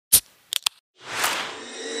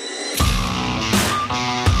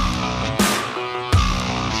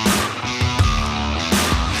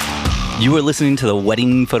You are listening to the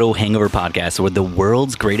Wedding Photo Hangover podcast with the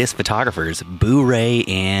world's greatest photographers, Boo Ray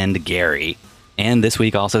and Gary. And this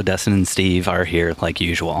week also Dustin and Steve are here like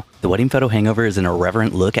usual. The Wedding Photo Hangover is an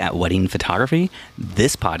irreverent look at wedding photography.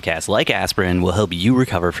 This podcast, like aspirin, will help you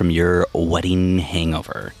recover from your wedding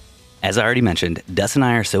hangover. As I already mentioned, Dustin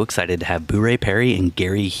and I are so excited to have Boo Ray Perry and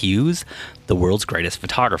Gary Hughes, the world's greatest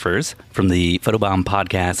photographers, from the Photobomb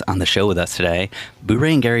podcast on the show with us today. Boo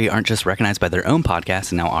Ray and Gary aren't just recognized by their own podcast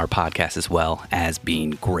and now our podcast as well as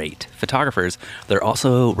being great photographers. They're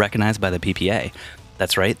also recognized by the PPA.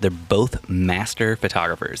 That's right, they're both master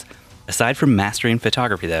photographers. Aside from mastering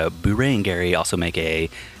photography, though, Boo Ray and Gary also make a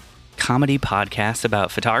comedy podcast about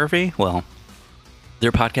photography. Well,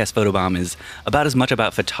 their podcast, Photobomb, is about as much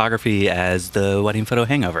about photography as the Wedding Photo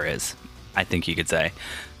Hangover is, I think you could say.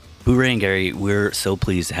 Boo Ray and Gary, we're so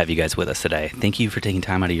pleased to have you guys with us today. Thank you for taking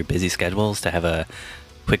time out of your busy schedules to have a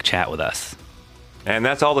quick chat with us. And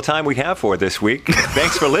that's all the time we have for this week.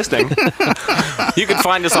 Thanks for listening. You can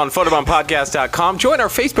find us on photobombpodcast.com. Join our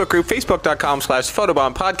Facebook group,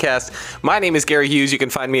 facebook.com/photobombpodcast. My name is Gary Hughes. You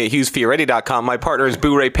can find me at hughesfioretti.com. My partner is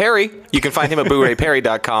Boo Ray Perry. You can find him at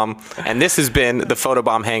boorayperry.com. And this has been the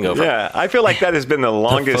Photobomb Hangover. Yeah, I feel like that has been the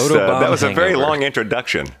longest. That was a very long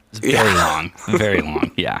introduction. It's very long, very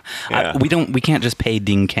long. Yeah, we can't just pay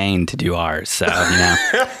Dean Cain to do ours. So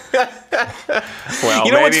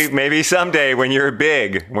Well, maybe someday when you're a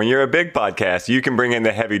big podcast, you can bring in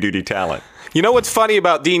the heavy duty talent. You know what's funny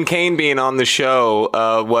about Dean Cain being on the show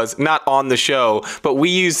was not on the show, but we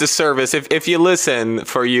use the service. If you listen,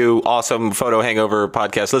 for you awesome Photo Hangover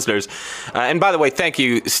podcast listeners, and by the way, thank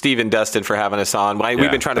you, Steve and Dustin, for having us on.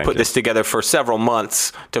 We've been trying to put this together for several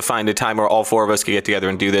months to find a time where all four of us could get together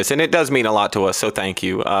and do this, and it does mean a lot to us. So thank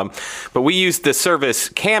you. But we used the service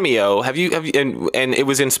Cameo. And it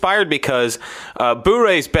was inspired because Boo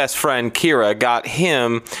Ray's best friend Kira got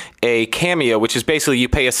him a Cameo, which is basically you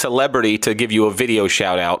pay a celebrity to give you a video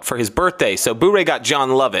shout out for his birthday. So Boo Ray got John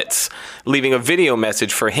Lovitz leaving a video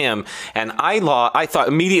message for him. And I thought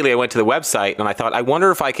immediately, I went to the website and I thought, I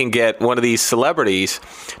wonder if I can get one of these celebrities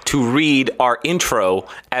to read our intro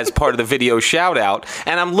as part of the video shout out.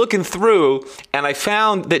 And I'm looking through and I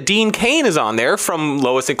found that Dean Cain is on there from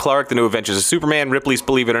Lois and Clark, The New Adventures of Superman, Ripley's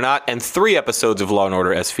Believe It or Not, and 3 episodes of Law and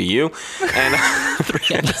Order SVU. And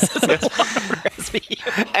 3 episodes of Law and Order SVU.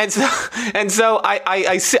 And so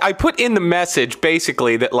I put in the message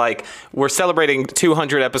basically that like we're celebrating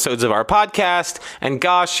 200 episodes of our podcast, and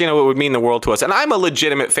gosh, it would mean the world to us. And I'm a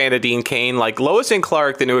legitimate fan of Dean Cain. Like Lois and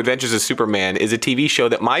Clark, The New Adventures of Superman is a TV show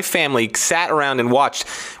that my family sat around and watched.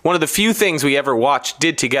 One of the few things we ever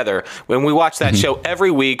did together when we watched that show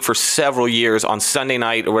every week for several years on Sunday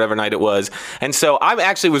night or whatever night it was. And so I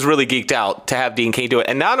actually was really geeked out to have Dean Cain do it.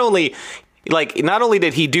 And not only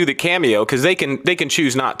did he do the Cameo, because they can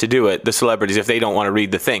choose not to do it, the celebrities, if they don't want to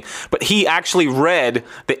read the thing, but he actually read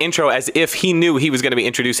the intro as if he knew he was going to be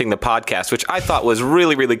introducing the podcast, which I thought was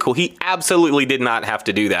really, really cool. He absolutely did not have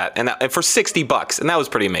to do that, and for $60, and that was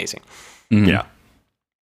pretty amazing. Mm-hmm. Yeah.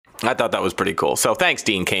 I thought that was pretty cool. So thanks,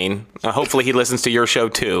 Dean Cain. Hopefully he listens to your show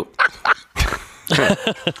too.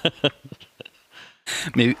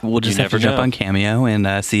 Maybe we'll just have to jump on Cameo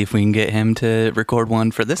and see if we can get him to record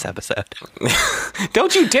one for this episode.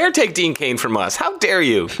 Don't you dare take Dean Cain from us. How dare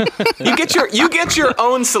you? You get your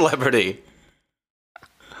own celebrity.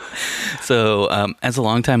 So as a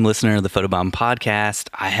longtime listener of the Photobomb podcast,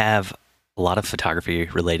 I have a lot of photography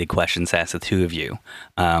related questions to ask the two of you.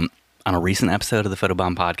 On a recent episode of the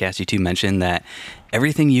Photobomb podcast, you two mentioned that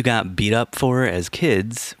everything you got beat up for as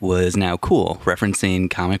kids was now cool, referencing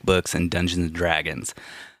comic books and Dungeons and Dragons.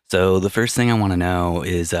 So the first thing I want to know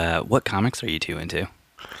is what comics are you two into?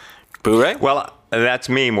 Boo Ray? Well, that's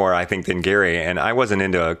me more, I think, than Gary. And I wasn't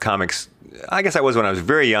into comics. I guess I was when I was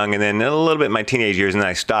very young, and then a little bit in my teenage years, and then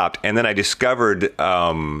I stopped. And then I discovered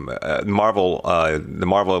Marvel,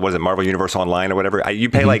 Marvel Universe Online or whatever. You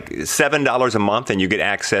pay like $7 a month, and you get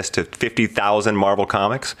access to 50,000 Marvel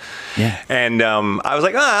comics. Yeah. And I was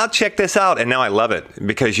like, I'll check this out, and now I love it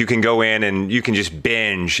because you can go in and you can just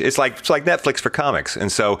binge. It's like Netflix for comics. And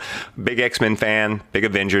so, big X-Men fan, big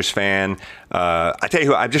Avengers fan. I tell you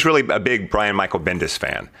who, I'm just really a big Brian Michael Bendis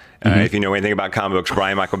fan. If you know anything about comic books,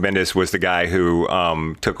 Brian Michael Bendis was the guy who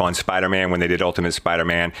took on Spider-Man when they did Ultimate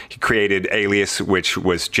Spider-Man. He created Alias, which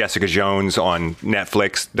was Jessica Jones on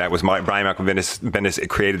Netflix. That was Brian Michael Bendis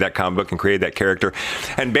created that comic book and created that character.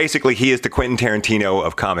 And basically, he is the Quentin Tarantino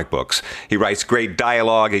of comic books. He writes great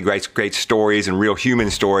dialogue. He writes great stories and real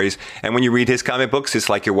human stories. And when you read his comic books, it's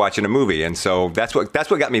like you're watching a movie. And so that's what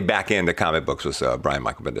got me back into comic books was Brian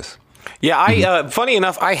Michael Bendis. Yeah, funny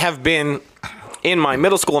enough, I have been, in my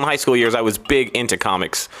middle school and high school years, I was big into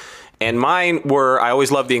comics. And mine were, I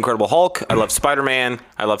always loved The Incredible Hulk, I love Spider-Man,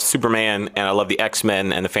 I love Superman, and I love the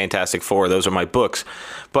X-Men and the Fantastic Four. Those are my books.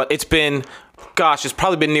 But it's been, gosh, it's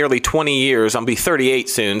probably been nearly 20 years. I'll be 38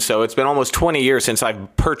 soon, so it's been almost 20 years since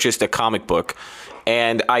I've purchased a comic book.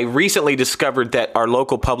 And I recently discovered that our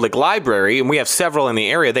local public library, and we have several in the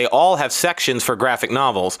area, they all have sections for graphic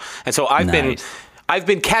novels. And so I've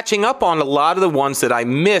been catching up on a lot of the ones that I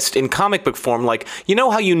missed in comic book form. Like, you know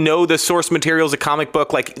how you know the source material is a comic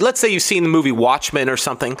book? Like, let's say you've seen the movie Watchmen or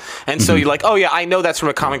something, and so you're like, oh yeah, I know that's from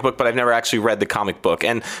a comic book, but I've never actually read the comic book.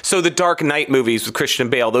 And so the Dark Knight movies with Christian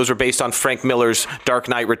Bale, those are based on Frank Miller's Dark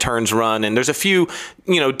Knight Returns run, and there's a few,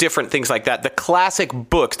 different things like that. The classic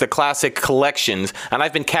books, the classic collections, and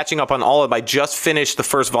I've been catching up on all of them. I just finished the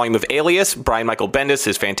first volume of Alias. Brian Michael Bendis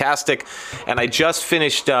is fantastic, and I just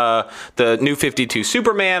finished the New 52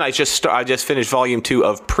 Superman. I just finished volume 2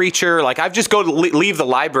 of Preacher. Like, I've just leave the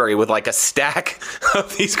library with like a stack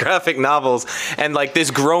of these graphic novels, and like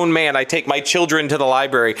this grown man, I take my children to the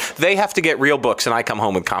library. They have to get real books, and I come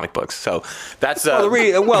home with comic books. So that's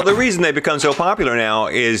the reason they become so popular now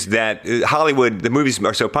is that Hollywood, the movies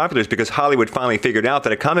are so popular is because Hollywood finally figured out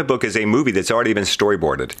that a comic book is a movie that's already been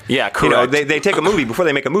storyboarded. Yeah, correct. They take a movie, before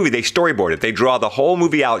they make a movie, they storyboard it. They draw the whole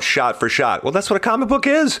movie out shot for shot. Well, that's what a comic book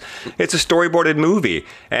is. It's a storyboarded movie.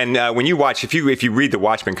 And when you watch, if you read the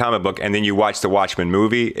Watchmen comic book and then you watch the Watchmen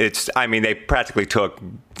movie, they practically took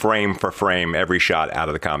frame for frame every shot out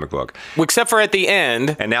of the comic book, except for at the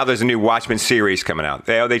end. And now there's a new Watchmen series coming out.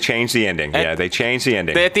 They changed the ending. They changed the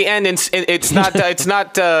ending. At the end, it's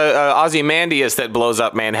not Ozymandias that blows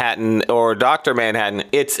up Manhattan or Dr. Manhattan.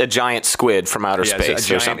 It's a giant squid from outer space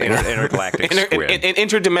or something. Intergalactic squid. An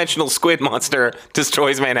interdimensional squid monster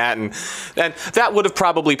destroys Manhattan, and that would have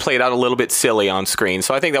probably played out a little bit silly on screen.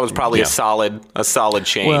 So I think that was probably a solid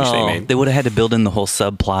change they made. They would have had to build in the whole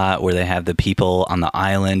subplot where they have the people on the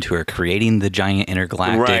island who are creating the giant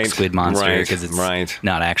intergalactic squid monster, because it's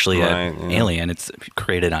not actually an alien. It's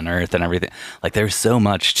created on Earth and everything. Like, there's so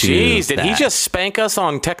much to Jeez, did he just spank us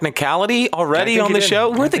on technicality already on the show?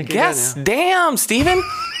 We're the guests. Damn, Steven.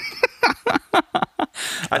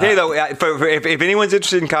 I tell you though, if anyone's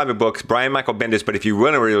interested in comic books, Brian Michael Bendis. But if you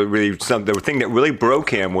want to really, the thing that really broke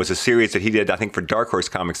him was a series that he did, I think, for Dark Horse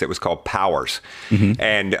Comics that was called Powers.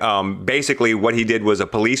 And basically, what he did was a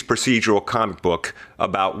police procedural comic book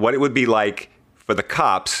about what it would be like for the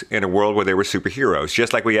cops in a world where they were superheroes.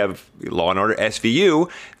 Just like we have Law and Order SVU,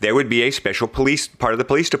 there would be a special police part of the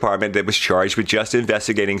police department that was charged with just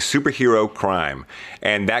investigating superhero crime.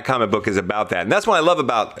 And that comic book is about that. And that's what I love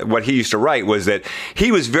about what he used to write, was that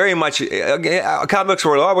he was very much, comic books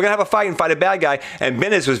were, we're going to have a fight and fight a bad guy. And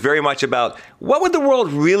Bendis was very much about, what would the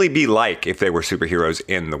world really be like if there were superheroes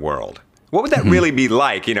in the world? What would that really be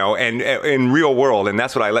like, and in real world? And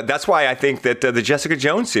that's what that's why I think that the Jessica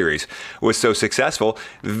Jones series was so successful.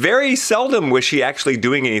 Very seldom was she actually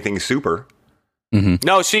doing anything super.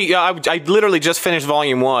 No, I literally just finished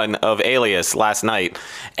volume 1 of Alias last night,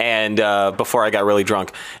 and before I got really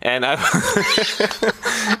drunk, and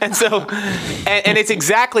so it's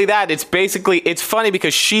exactly that. It's basically, it's funny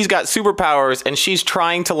because she's got superpowers and she's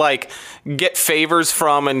trying to like get favors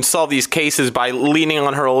from and solve these cases by leaning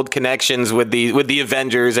on her old connections with the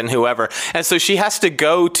Avengers and whoever. And so she has to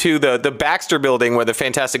go to the Baxter Building where the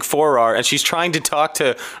Fantastic Four are, and she's trying to talk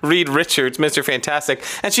to Reed Richards, Mr. Fantastic,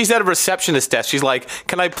 and she's at a receptionist desk. She's like,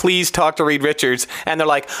 "Can I please talk to Reed Richards?" And they're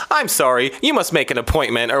like, "I'm sorry, you must make an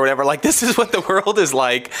appointment," or whatever. Like, this is what the world is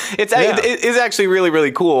like. It is actually really,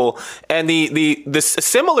 really cool. And the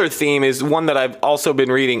similar theme is one that I've also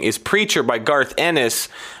been reading, is Preacher by Garth Ennis.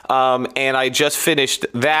 And I just finished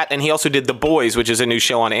that, and he also did The Boys, which is a new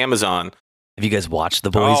show on Amazon. Have you guys watched The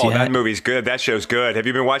Boys yet? That movie's good. That show's good. Have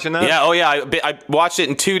you been watching that? Yeah. Oh, yeah. I watched it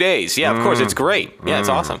in 2 days. Yeah, of course. It's great. Yeah, it's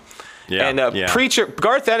awesome. Yeah, and Preacher,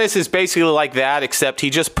 Garth Ennis is basically like that, except he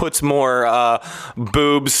just puts more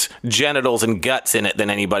boobs, genitals, and guts in it than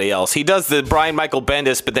anybody else. He does the Brian Michael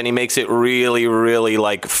Bendis, but then he makes it really, really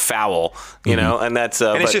like foul, you know. And that's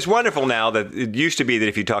and it's just wonderful now that it used to be that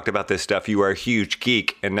if you talked about this stuff, you were a huge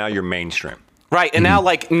geek, and now you're mainstream. Right, and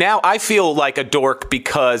now I feel like a dork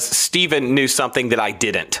because Steven knew something that I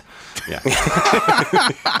didn't. Yeah,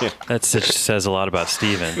 that just says a lot about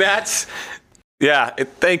Steven.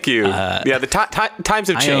 Thank you. The times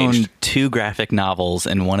have changed. I own 2 graphic novels,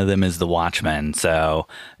 and one of them is The Watchmen. So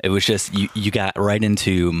it was just, you got right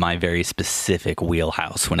into my very specific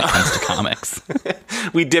wheelhouse when it comes to comics.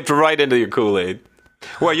 We dipped right into your Kool-Aid.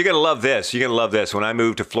 Well, you're going to love this. You're going to love this. When I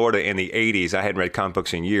moved to Florida in the 80s, I hadn't read comic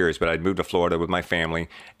books in years, but I'd moved to Florida with my family,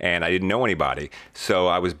 and I didn't know anybody. So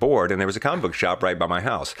I was bored, and there was a comic book shop right by my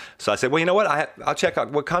house. So I said, well, you know what? I'll check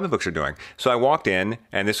out what comic books are doing. So I walked in,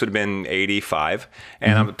 and this would have been 85,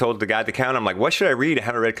 and I told the guy at the counter, I'm like, what should I read? I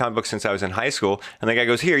haven't read comic books since I was in high school. And the guy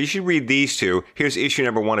goes, here, you should read these two. Here's issue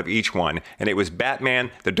number 1 of each one. And it was Batman,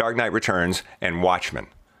 The Dark Knight Returns, and Watchmen.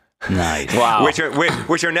 Nice. Wow.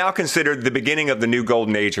 Which are now considered the beginning of the new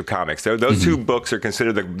golden age of comics. Those two books are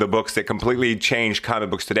considered the books that completely changed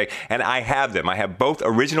comic books today. And I have them. I have both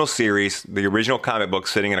original series, the original comic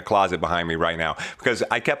books sitting in a closet behind me right now because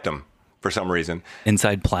I kept them for some reason.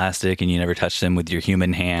 Inside plastic, and you never touch them with your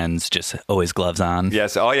human hands, just always gloves on.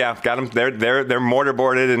 Yes. Oh yeah. Got them. They're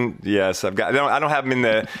mortarboarded, and yes, I don't have them in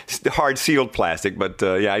the hard sealed plastic, but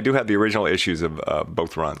yeah, I do have the original issues of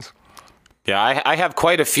both runs. Yeah, I have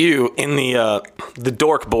quite a few in the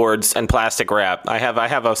dork boards and plastic wrap. I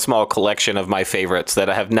have a small collection of my favorites that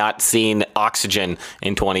I have not seen oxygen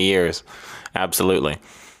in 20 years. Absolutely.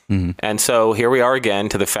 Mm-hmm. And so here we are again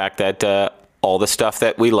to the fact that all the stuff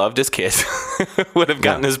that we loved as kids would have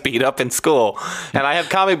gotten us beat up in school. And I have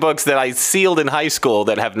comic books that I sealed in high school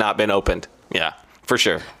that have not been opened. Yeah, for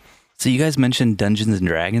sure. So you guys mentioned Dungeons and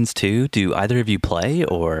Dragons too. Do either of you play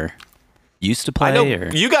or used to play? I know or?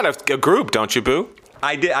 you got a group, don't you, Boo?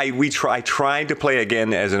 I did. I tried to play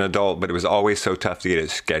again as an adult, but it was always so tough to get it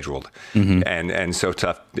scheduled, and so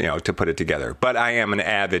tough, to put it together. But I am an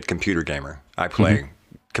avid computer gamer. I play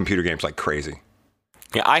computer games like crazy.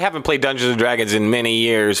 Yeah, I haven't played Dungeons & Dragons in many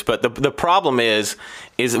years, but the problem is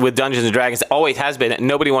with Dungeons & Dragons, it always has been,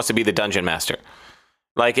 nobody wants to be the dungeon master.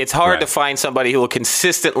 Like, it's hard to find somebody who will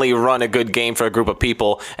consistently run a good game for a group of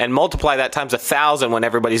people and multiply that times 1,000 when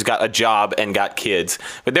everybody's got a job and got kids.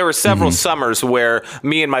 But there were several summers where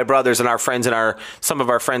me and my brothers and our friends and some of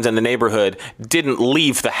our friends in the neighborhood didn't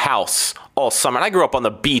leave the house all summer. And I grew up on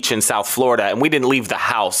the beach in South Florida, and we didn't leave the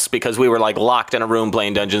house because we were like locked in a room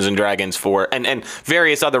playing Dungeons and Dragons and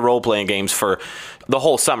various other role-playing games for the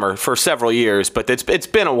whole summer for several years. But it's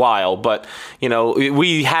been a while. But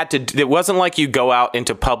we had to. It wasn't like you go out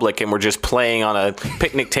into public and we're just playing on a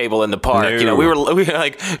picnic table in the park. No. We were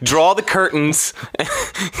like, draw the curtains,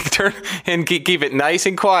 and keep it nice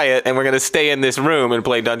and quiet, and we're gonna stay in this room and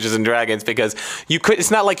play Dungeons and Dragons because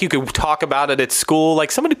it's not like you could talk about it at school.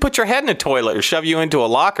 Like, somebody put your head in a toilet or shove you into a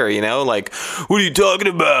locker. Like, what are you talking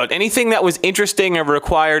about? Anything that was interesting or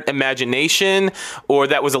required imagination, or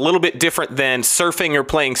that was a little bit different than surfing or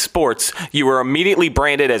playing sports, you were immediately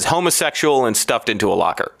branded as homosexual and stuffed into a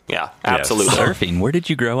locker. Yeah, absolutely. Surfing. Where did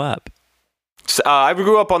you grow up? I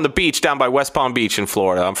grew up on the beach down by West Palm Beach in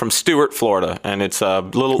Florida. I'm from Stuart, Florida, and it's a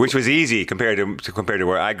little... Which was easy compared to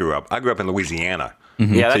where I grew up. I grew up in Louisiana.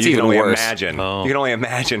 Yeah, that's even worse. You can only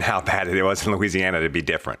imagine how bad it was in Louisiana to be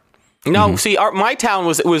different. No, see, my town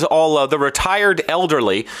was all the retired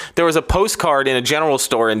elderly. There was a postcard in a general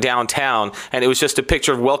store in downtown, and it was just a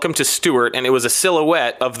picture of "Welcome to Stuart," and it was a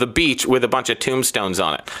silhouette of the beach with a bunch of tombstones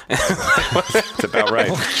on it. That's about right.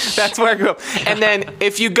 That's where I grew up. And then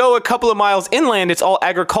if you go a couple of miles inland, it's all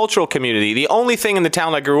agricultural community. The only thing in the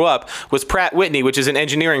town I grew up was Pratt Whitney, which is an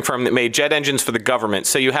engineering firm that made jet engines for the government.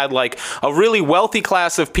 So you had like a really wealthy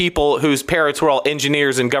class of people whose parents were all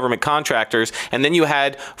engineers and government contractors, and then you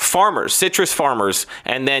had citrus farmers,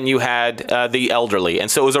 and then you had the elderly. And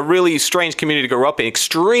so it was a really strange community to grow up in,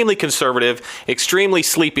 extremely conservative, extremely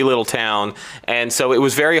sleepy little town. And so it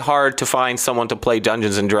was very hard to find someone to play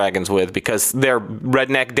Dungeons and Dragons with because their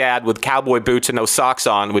redneck dad with cowboy boots and no socks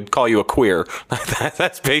on would call you a queer.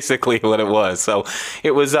 That's basically what it was. So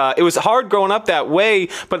it was hard growing up that way.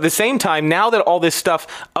 But at the same time, now that all this stuff,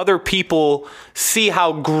 other people see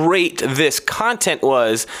how great this content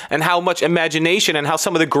was and how much imagination and how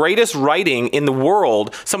some of the greatest writing in the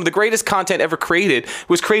world, some of the greatest content ever created,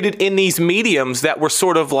 was created in these mediums that were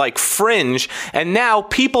sort of like fringe. And now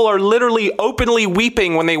people are literally openly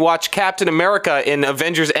weeping when they watch Captain America in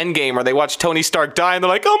Avengers Endgame, or they watch Tony Stark die, and they're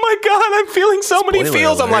like, "Oh my God, I'm feeling so many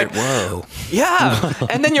feels." Alert. I'm like, whoa. Yeah.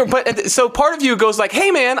 And then so part of you goes like,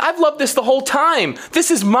 "Hey man, I've loved this the whole time.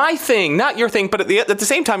 This is my thing, not your thing." But at the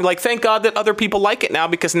same time, like, thank God that other people like it now,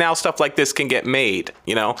 because now stuff like this can get made,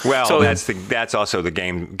 Well, so that's also the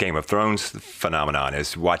Game of Thrones phenomenon,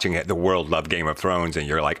 is watching the world love Game of Thrones, and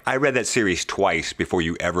you're like, I read that series twice before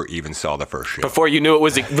you ever even saw the first show. Before you knew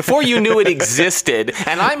it existed.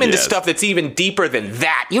 And I'm into stuff that's even deeper than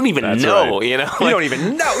that. You don't even know, right. You don't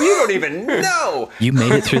even know. You don't even know. You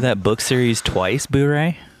made it through that book series twice,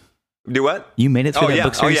 Boo-Ray? Do what? You made it through that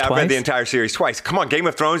book series I've twice? read the entire series twice. Come on, Game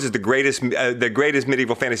of Thrones is the greatest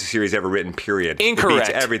medieval fantasy series ever written. Period. Incorrect.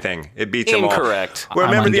 It beats everything. It beats them all. Incorrect. Well,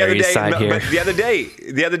 remember I'm on the other Gary's day? side here. But the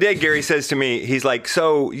other day, Gary says to me, he's like,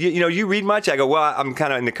 "So you read much?" I go, "Well, I'm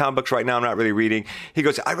kind of in the comic books right now. I'm not really reading." He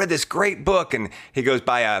goes, "I read this great book," and he goes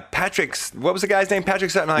by Patrick's. What was the guy's name? Patrick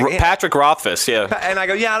something. I'm like, Patrick Rothfuss, yeah. And I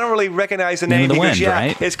go, "Yeah, I don't really recognize the Name name." of the He goes, Wind, "Yeah,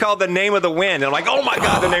 right? it's called The Name of the Wind." And I'm like, "Oh my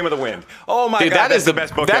God, The Name of the Wind! Oh my Dude, God, that is the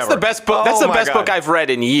best book That's ever. the best book. Oh That's the my best God. book I've read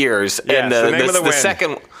in years. Yes, and The Name of the Wind.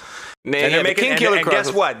 second. And they're making, King Killer and guess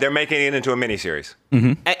Chronicles. what? They're making it into a miniseries.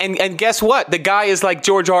 And guess what? The guy is like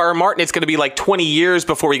George R.R. Martin. It's going to be like 20 years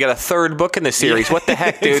before we get a third book in the series. What the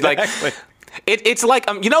heck, dude? Exactly. Like, it's like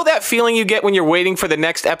you know that feeling you get when you're waiting for the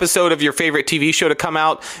next episode of your favorite TV show to come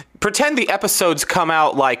out. Pretend the episodes come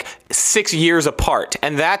out like 6 years apart,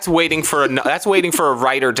 and that's waiting for a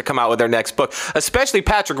writer to come out with their next book. Especially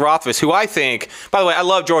Patrick Rothfuss, who I think, by the way, I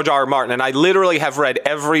love George R.R. Martin, and I literally have read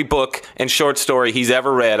every book and short story he's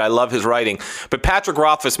ever read. I love his writing, but Patrick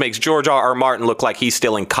Rothfuss makes George R.R. Martin look like he's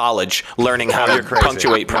still in college, learning how to You're crazy.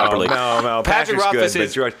 punctuate properly. No. Patrick Patrick's Rothfuss good, is.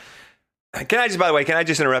 but George. By the way, can I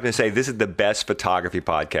just interrupt and say this is the best photography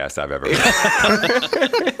podcast I've ever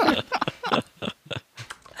heard.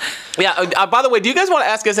 Yeah. By the way, do you guys want to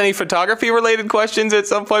ask us any photography-related questions at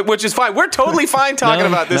some point? Which is fine. We're totally fine talking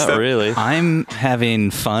about this Not stuff. really. I'm having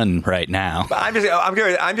fun right now. I'm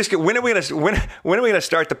just. When are we gonna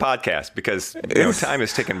start the podcast? Because time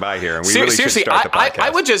is ticking by here, and we really Seriously, should start the podcast. I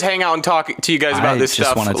would just hang out and talk to you guys about this I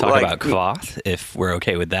just stuff. want to talk like- about cloth, if we're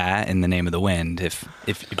okay with that, in The Name of the Wind. If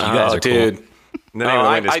you guys Oh, are dude. cool. The Name of the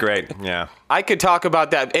Wind is I- great. Yeah. I could talk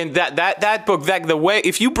about that, and that book, the way,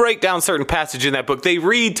 if you break down certain passages in that book, they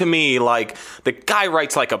read to me like the guy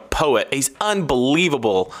writes like a poet. He's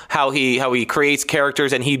unbelievable how he creates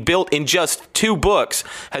characters, and he built in just 2 books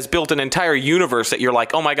has built an entire universe that you're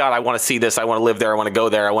like, oh my God, I want to see this, I want to live there, I want to go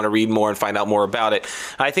there, I want to read more and find out more about it.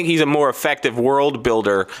 I think he's a more effective world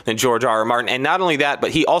builder than George R.R. Martin, and not only that,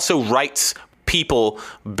 but he also writes people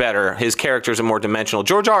better. His characters are more dimensional.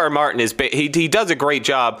 George R.R. Martin he does a great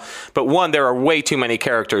job, but one, there are way too many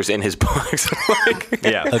characters in his books.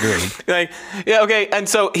 Yeah. Agreed. Okay, and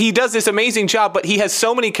so he does this amazing job, but he has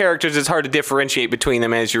so many characters it's hard to differentiate between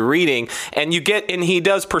them as you're reading. And he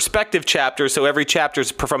does perspective chapters, so every chapter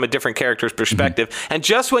is from a different character's perspective. Mm-hmm. And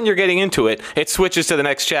just when you're getting into it, it switches to the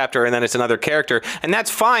next chapter, and then it's another character. And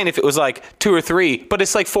that's fine if it was like 2 or 3, but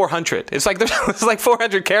it's like 400. It's like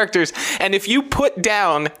 400 characters. And if you put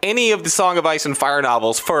down any of the Song of Ice and Fire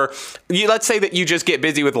novels let's say that you just get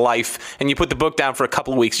busy with life and you put the book down for a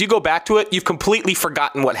couple of weeks, you go back to it, you've completely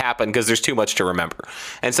forgotten what happened because there's too much to remember.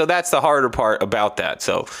 And so that's the harder part about that.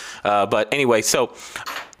 So, but anyway, so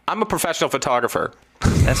I'm a professional photographer.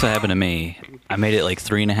 That's what happened to me. I made it like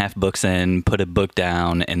 3.5 books in, put a book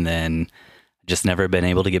down, and then just never been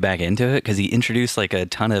able to get back into it because he introduced like a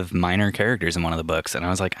ton of minor characters in one of the books. And I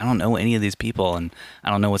was like, I don't know any of these people, and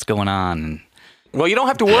I don't know what's going on. And Well, you don't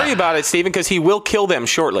have to worry about it, Stephen, because he will kill them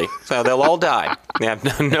shortly. So they'll all die. Yeah,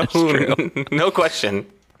 no question.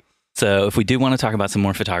 So if we do want to talk about some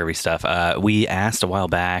more photography stuff, we asked a while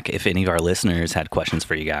back if any of our listeners had questions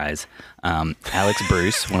for you guys. Alex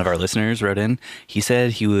Bruce, one of our listeners, wrote in. He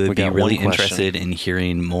said he would be got really one question. interested in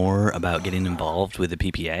hearing more about getting involved with the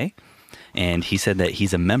PPA. And he said that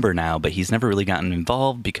he's a member now, but he's never really gotten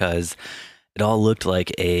involved because it all looked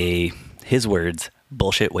like his words,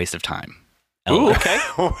 bullshit waste of time. Ooh, okay.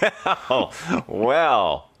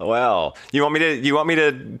 Well. You want me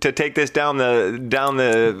to take this down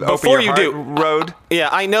the Before open your you heart do, road? Yeah,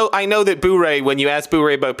 I know that Boo-Ray, when you ask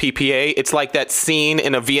Boo-Ray about PPA, it's like that scene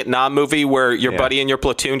in a Vietnam movie where your buddy in your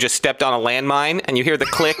platoon just stepped on a landmine and you hear the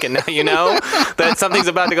click and now you know that something's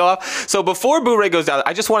about to go off. So before Boo-Ray goes down,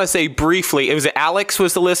 I just want to say briefly, it was Alex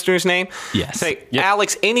was the listener's name? Yes. Say,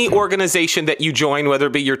 Alex, any organization that you join, whether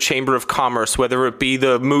it be your Chamber of Commerce, whether it be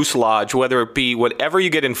the Moose Lodge, whether it be whatever you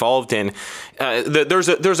get involved in,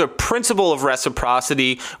 there's a principle of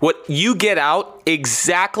reciprocity. What you get out,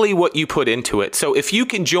 exactly what you put into it. So if you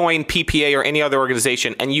can join PPA or any other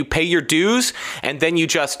organization and you pay your dues and then you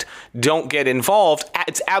just don't get involved,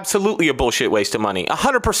 it's absolutely a bullshit waste of money.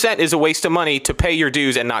 100% is a waste of money to pay your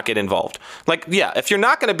dues and not get involved. Like, yeah, if you're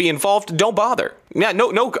not going to be involved, don't bother. Yeah,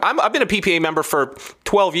 no. I've been a PPA member for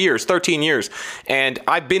 12 years, 13 years, and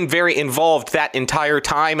I've been very involved that entire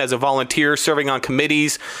time as a volunteer, serving on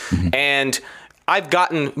committees, and I've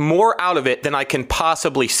gotten more out of it than I can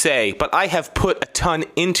possibly say, but I have put a ton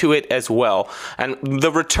into it as well. And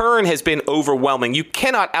the return has been overwhelming. You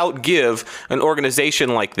cannot outgive an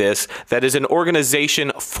organization like this that is an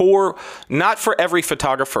organization not for every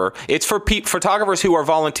photographer. It's for photographers who are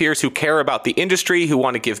volunteers, who care about the industry, who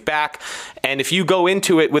want to give back. And if you go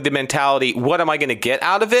into it with the mentality, what am I going to get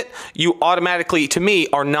out of it? You automatically, to me,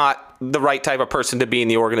 are not the right type of person to be in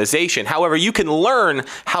the organization. However, you can learn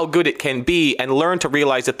how good it can be and learn to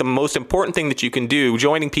realize that the most important thing that you can do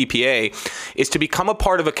joining PPA is to become a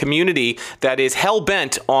part of a community that is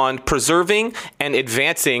hell-bent on preserving and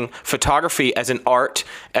advancing photography as an art,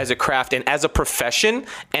 as a craft, and as a profession.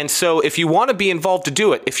 And so if you want to be involved, to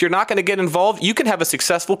do it. If you're not going to get involved, you can have a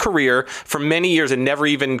successful career for many years and never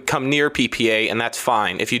even come near PPA, and that's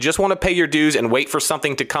fine. If you just want to pay your dues and wait for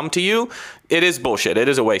something to come to you, it is bullshit. It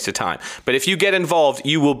is a waste of time. But if you get involved,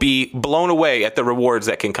 you will be blown away at the rewards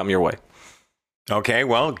that can come your way. Okay,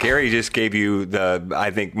 well, Gary just gave you I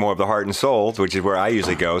think more of the heart and soul, which is where I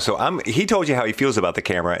usually go. So he told you how he feels about the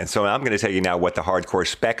camera, and so I'm going to tell you now what the hardcore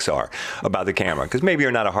specs are about the camera, because maybe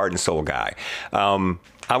you're not a heart and soul guy.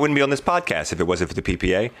 I wouldn't be on this podcast if it wasn't for the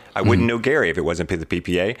PPA. I wouldn't know Gary if it wasn't for the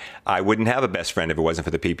PPA. I wouldn't have a best friend if it wasn't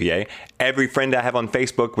for the PPA. Every friend I have on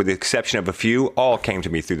Facebook, with the exception of a few, all came to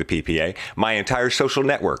me through the PPA. My entire social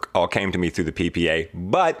network all came to me through the PPA.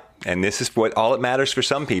 But, and this is what all it matters for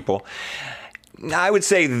some people, I would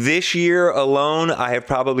say this year alone, I have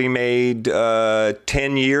probably made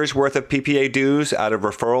 10 years worth of PPA dues out of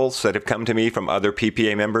referrals that have come to me from other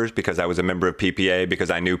PPA members because I was a member of PPA, because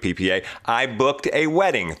I knew PPA. I booked a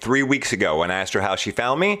wedding 3 weeks ago and I asked her how she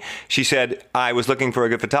found me. She said, I was looking for a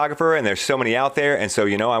good photographer and there's so many out there. And so,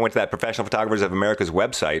 I went to that Professional Photographers of America's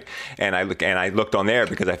website and I looked on there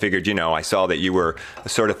because I figured, I saw that you were a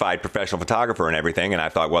certified professional photographer and everything. And I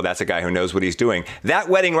thought, well, that's a guy who knows what he's doing. That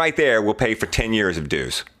wedding right there will pay for 10 years of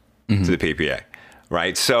dues to the PPA.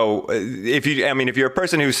 Right. So if you're a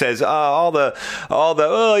person who says, I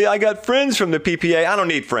got friends from the PPA, I don't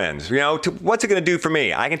need friends. What's it going to do for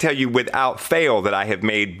me? I can tell you without fail that I have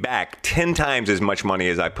made back 10 times as much money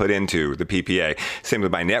as I put into the PPA, simply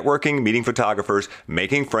by networking, meeting photographers,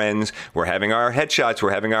 making friends. We're having our headshots.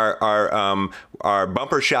 We're having our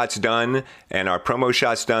bumper shots done and our promo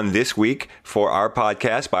shots done this week for our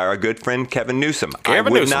podcast by our good friend Kevin Newsom. I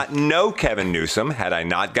would not know Kevin Newsom had I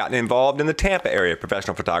not gotten involved in the Tampa area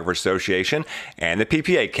Professional Photographers Association and the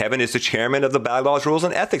PPA. Kevin is the chairman of the Bylaws, Rules,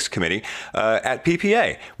 and Ethics Committee at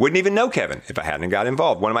PPA. Wouldn't even know Kevin if I hadn't got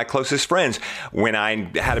involved. One of my closest friends. When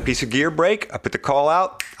I had a piece of gear break, I put the call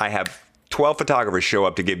out. I have 12 photographers show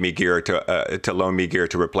up to give me gear, to loan me gear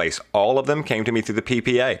to replace. All of them came to me through the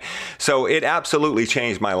PPA. So it absolutely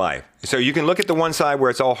changed my life. So you can look at the one side where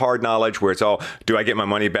it's all hard knowledge, where it's all, do I get my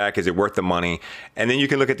money back? Is it worth the money? And then you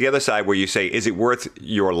can look at the other side where you say, is it worth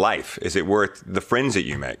your life? Is it worth the friends that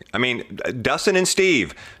you make? I mean, Dustin and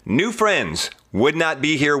Steve, new friends, would not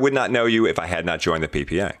be here, would not know you if I had not joined the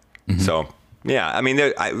PPA. So yeah, I mean,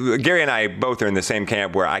 Gary and I both are in the same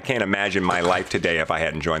camp where I can't imagine my life today if I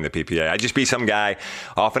hadn't joined the PPA. I'd just be some guy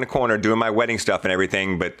off in a corner doing my wedding stuff and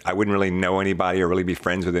everything, but I wouldn't really know anybody or really be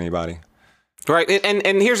friends with anybody. Right.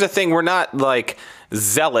 And here's the thing. We're not like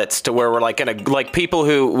zealots to where we're like people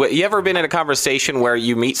who, you ever been in a conversation where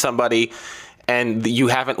you meet somebody and you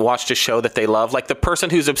haven't watched a show that they love? Like the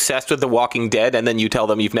person who's obsessed with The Walking Dead, and then you tell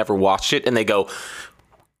them you've never watched it and they go,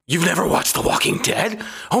 you've never watched The Walking Dead?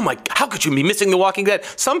 Oh my, how could you be missing The Walking Dead?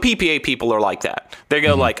 Some PPA people are like that. They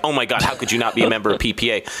go like, oh my God, how could you not be a member of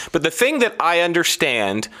PPA? But the thing that I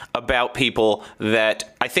understand about people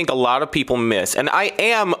that I think a lot of people miss, and I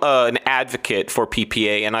am an advocate for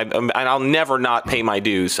PPA, and I'll never not pay my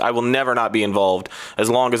dues. I will never not be involved as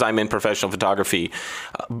long as I'm in professional photography.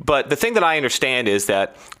 But the thing that I understand is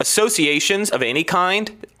that associations of any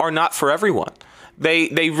kind are not for everyone.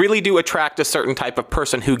 They really do attract a certain type of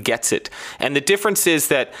person who gets it. And the difference is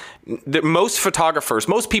that most photographers,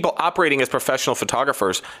 most people operating as professional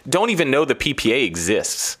photographers don't even know the PPA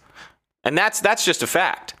exists. And that's just a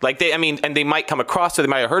fact. Like they might come across it, they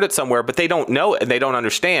might have heard it somewhere, but they don't know it and they don't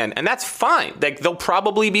understand. And that's fine. They'll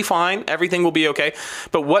probably be fine. Everything will be okay.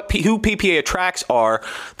 But who PPA attracts are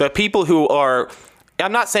the people who are,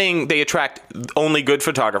 I'm not saying they attract only good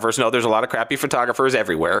photographers. No, there's a lot of crappy photographers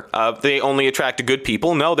everywhere. They only attract good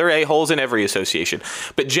people. No, there are a-holes in every association.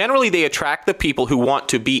 But generally, they attract the people who want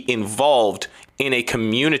to be involved in a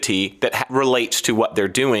community that relates to what they're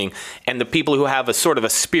doing, and the people who have a sort of a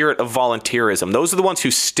spirit of volunteerism. Those are the ones who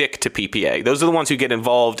stick to PPA. Those are the ones who get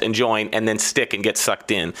involved and join and then stick and get sucked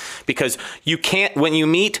in. Because you can't, when you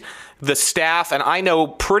meet the staff, and I know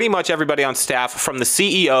pretty much everybody on staff, from the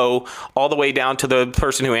CEO all the way down to the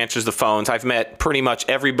person who answers the phones. I've met pretty much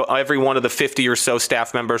every one of the 50 or so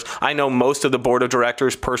staff members. I know most of the board of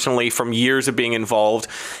directors personally from years of being involved.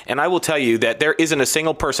 And I will tell you that there isn't a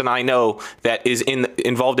single person I know that is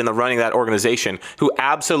involved in the running of that organization who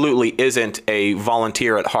absolutely isn't a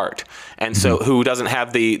volunteer at heart. And so who doesn't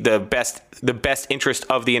have the best interest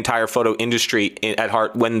of the entire photo industry at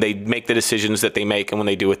heart when they make the decisions that they make and when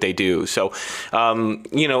they do what they do. So, and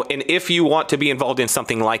if you want to be involved in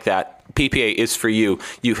something like that, PPA is for you.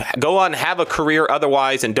 You go on, have a career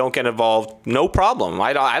otherwise, and don't get involved. No problem.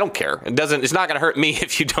 I don't care. It's not going to hurt me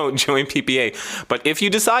if you don't join PPA. But if you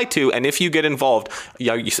decide to, and if you get involved,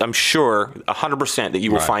 I'm sure 100% that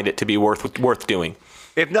you will find it to be worth doing.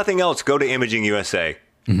 If nothing else, go to Imaging USA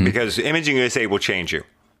because Imaging USA will change you.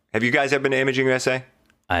 Have you guys ever been to Imaging USA?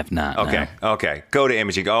 I have not. Okay. No. Okay. Go to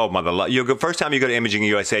Imaging. Oh, mother. You'll go, first time you go to Imaging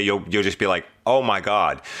USA, you'll just be like, oh my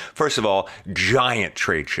God. First of all, giant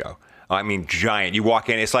trade show. I mean, giant. You walk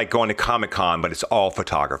in, it's like going to Comic-Con, but it's all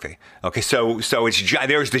photography. Okay, so it's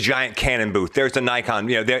there's the giant Canon booth, there's the Nikon,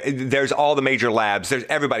 there's all the major labs, there's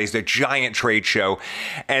everybody's the giant trade show,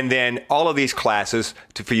 and then all of these classes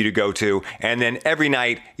for you to go to, and then every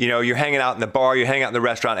night, you're hanging out in the bar, you're hanging out in the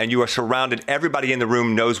restaurant, and you are surrounded. Everybody in the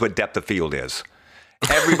room knows what depth of field is.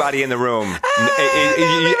 Everybody in the room,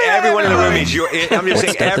 everyone in the room is your. I'm just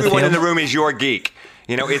saying, everyone in the room is your geek.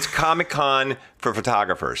 It's Comic-Con for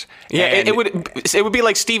photographers. Yeah, it would be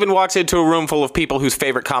like Steven walks into a room full of people whose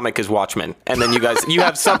favorite comic is Watchmen, and then you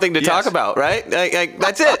have something to talk about, right? Like,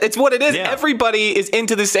 that's it. It's what it is. Yeah. Everybody is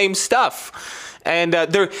into the same stuff. And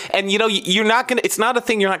you're not gonna. It's not a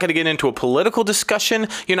thing. You're not gonna get into a political discussion.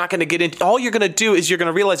 You're not gonna get into. All you're gonna do is you're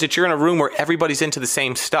gonna realize that you're in a room where everybody's into the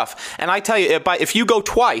same stuff. And I tell you, if you go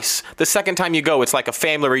twice, the second time you go, it's like a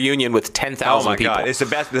family reunion with 10,000 people. Oh my God! It's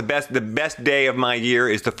the best day of my year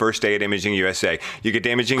is the first day at Imaging USA. You get to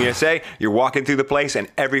Imaging USA, you're walking through the place, and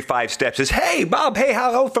every 5 steps is, "Hey, Bob. Hey,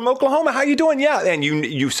 from Oklahoma? How you doing? Yeah." And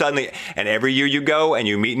you suddenly, and every year you go and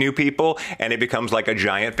you meet new people, and it becomes like a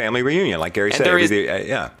giant family reunion, like Gary said.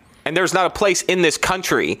 And there's not a place in this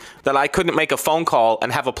country that I couldn't make a phone call and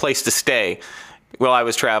have a place to stay while I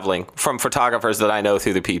was traveling from photographers that I know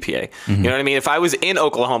through the PPA. You know what I mean? If I was in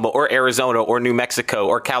Oklahoma or Arizona or New Mexico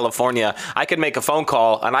or California, I could make a phone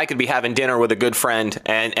call and I could be having dinner with a good friend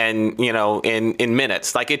and in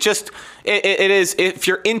minutes. Like it is, if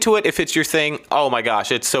you're into it, if it's your thing, oh my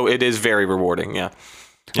gosh, it is very rewarding. Yeah.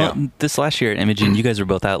 Well, this last year at Imaging, you guys were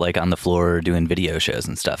both out like on the floor doing video shows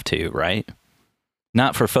and stuff too, right?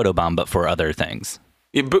 Not for Photobomb, but for other things.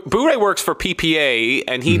 Yeah, Boo-Ray works for PPA,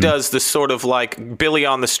 and he does this sort of like Billy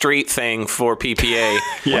on the street thing for PPA.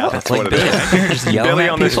 Yeah, that's like what it is. Billy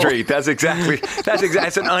on the street. That's exactly.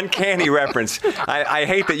 It's an uncanny reference. I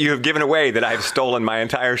hate that you have given away that I've stolen my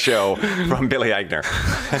entire show from Billy Eichner.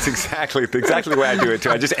 That's exactly the way I do it too.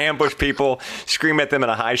 I just ambush people, scream at them in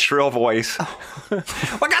a high, shrill voice. What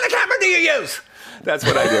kind of camera do you use? That's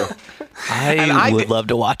what I do. I would love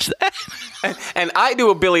to watch that. And I do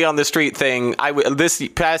a Billy on the Street thing. This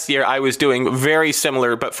past year, I was doing very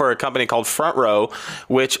similar, but for a company called Front Row,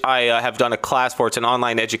 which I have done a class for. It's an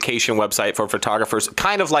online education website for photographers,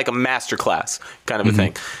 kind of like a master class kind of a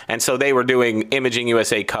thing. And so they were doing Imaging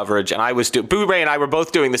USA coverage, and Boo-Ray and I were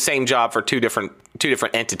both doing the same job for two different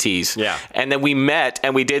entities. Yeah. And then we met,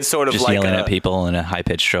 and we did sort of just yelling at people in a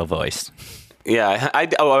high-pitched shrill voice. Yeah,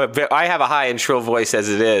 I have a high and shrill voice as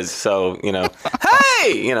it is, so,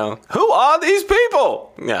 hey, who are these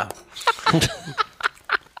people? Yeah.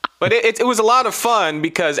 But it was a lot of fun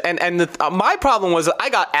because, my problem was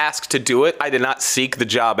I got asked to do it. I did not seek the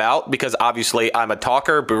job out because obviously I'm a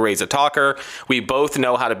talker. Boo-Ray's a talker. We both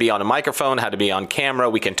know how to be on a microphone, how to be on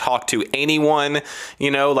camera. We can talk to anyone,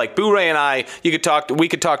 like Boo-Ray and I, we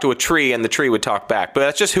could talk to a tree and the tree would talk back, but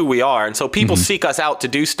that's just who we are. And so people seek us out to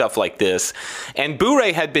do stuff like this. And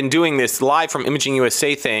Boo-Ray had been doing this live from Imaging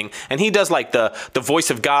USA thing. And he does like the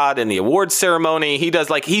voice of God and the awards ceremony.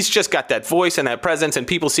 He's just got that voice and that presence, and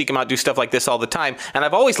people seek him out, do stuff like this all the time, and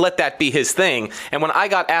I've always let that be his thing. And when I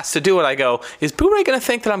got asked to do it, I go, is Boo-Ray going to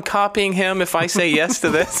think that I'm copying him if I say yes to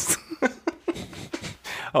this?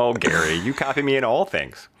 Oh, Gary, you copy me in all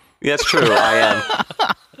things. That's true, I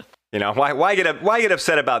am. Why get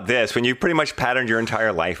upset about this when you pretty much patterned your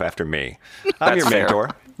entire life after me? I'm your mentor.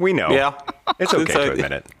 We know. Yeah, it's okay to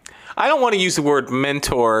admit it. I don't want to use the word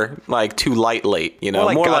mentor like too lightly, More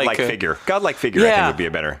like godlike figure. Godlike figure, I think, would be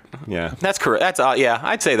a better. Yeah, that's correct. That's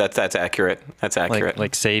I'd say that's accurate. That's accurate.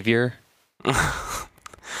 Like savior.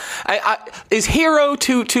 Is hero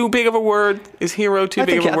too big of a word? Is hero too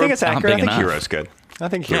big of a word? I think it's accurate. I think hero's good. I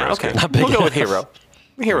think hero's good. We'll go with hero.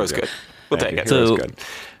 Hero's good. We'll take it. Hero's So- good.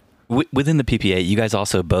 Within the PPA, you guys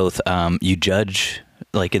also both you judge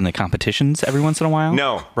like in the competitions every once in a while.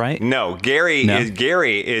 No, right? No, Gary No?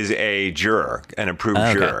 is a juror, an approved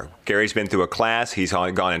Okay. juror. Gary's been through a class. He's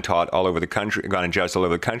gone and taught all over the country, gone and judged all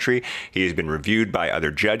over the country. He has been reviewed by other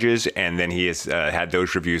judges, and then he has had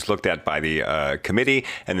those reviews looked at by the committee,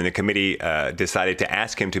 and then the committee decided to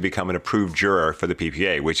ask him to become an approved juror for the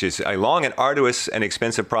PPA, which is a long and arduous and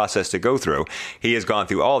expensive process to go through. He has gone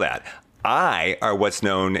through all that. I are what's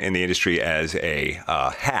known in the industry as a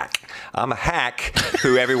hack. I'm a hack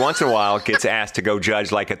who every once in a while gets asked to go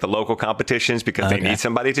judge like at the local competitions because they need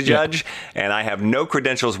somebody to judge. And I have no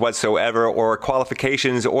credentials whatsoever or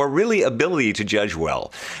qualifications or really ability to judge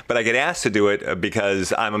well. But I get asked to do it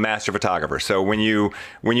because I'm a master photographer. So when you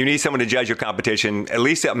need someone to judge your competition, at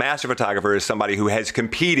least a master photographer is somebody who has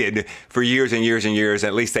competed for years and years and years.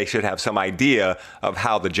 At least they should have some idea of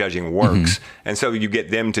how the judging works. And so you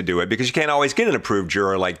get them to do it because you can't always get an approved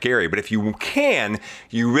juror like Gary. But if you can,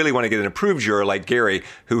 you really want to get an approved juror like Gary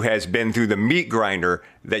who has been through the meat grinder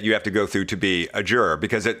that you have to go through to be a juror,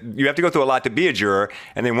 because you have to go through a lot to be a juror.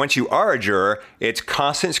 And then once you are a juror, it's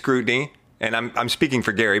constant scrutiny. And I'm speaking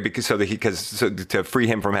for Gary because to free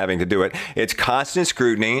him from having to do it. It's constant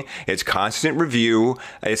scrutiny. It's constant review.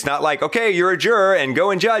 It's not like, okay, you're a juror and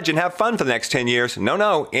go and judge and have fun for the next 10 years.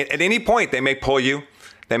 No. At any point, they may pull you.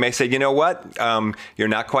 They may say, you know what, you're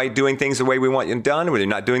not quite doing things the way we want you done, or you're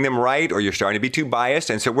not doing them right, or you're starting to be too biased,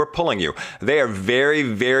 and so we're pulling you. They are very,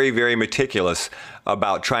 very, very meticulous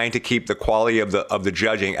about trying to keep the quality of the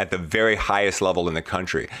judging at the very highest level in the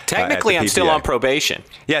country. Technically, I'm still on probation.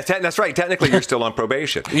 Yeah, that's right. Technically, you're still on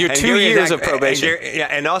probation. You're And 2 Gary is years of probation.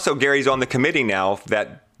 And also, Gary's on the committee now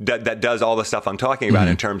that does all the stuff I'm talking about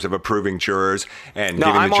in terms of approving jurors and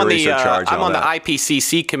giving the jury surcharge. I'm on the that.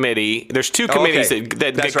 IPCC committee. There's two committees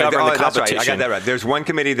that That's govern right. the competition. That's right. I got that right. There's one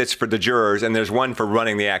committee that's for the jurors, and there's one for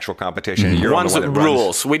running the actual competition. You're on One's the the one that runs-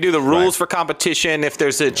 rules. We do the rules Right. for competition. If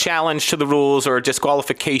there's a challenge to the rules or a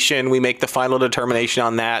disqualification, we make the final determination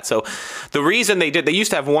on that. So the reason they used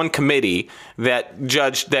to have one committee that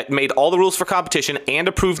made all the rules for competition and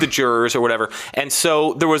approved the jurors or whatever. And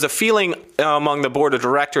so there was a feeling among the board of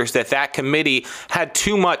directors that committee had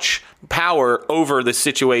too much power over the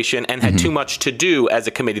situation and had too much to do as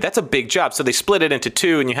a committee. That's a big job. So they split it into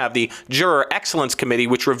two, and you have the Juror Excellence Committee,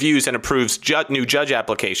 which reviews and approves new judge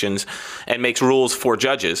applications and makes rules for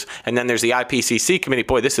judges. And then there's the IPCC Committee.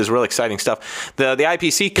 Boy, this is really exciting stuff. The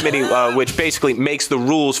IPC Committee, which basically makes the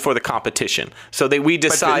rules for the competition. So we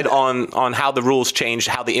decide on how the rules change,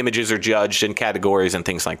 how the images are judged in categories and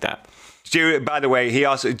things like that. By the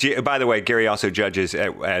way, Gary also judges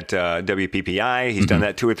at WPPI. He's done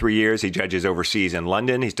that 2 or 3 years. He judges overseas in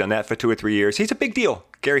London. He's done that for 2 or 3 years. He's a big deal,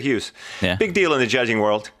 Gary Hughes. Yeah. Big deal in the judging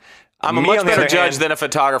world. I'm a Me, much on the better other judge hand- than a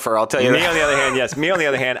photographer, I'll tell you Me that. on the other hand, yes. Me on the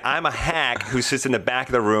other hand, I'm a hack who sits in the back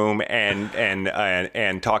of the room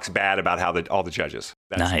and talks bad about all the judges.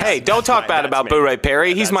 Nice. Hey, don't talk bad That's about me. Boo Ray Perry.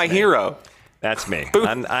 He's That's my me. hero. That's me.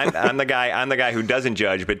 I'm the guy who doesn't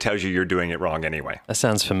judge but tells you you're doing it wrong anyway. That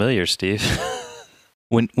sounds familiar, Steve.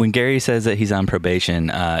 When Gary says that he's on probation,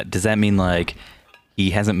 does that mean like he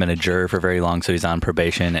hasn't been a juror for very long, so he's on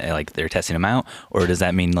probation, and like they're testing him out, or does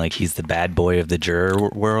that mean like he's the bad boy of the juror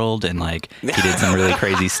world and like he did some really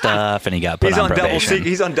crazy stuff and he got put on probation?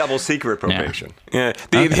 He's on double secret probation. Yeah.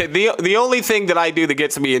 The only thing that I do that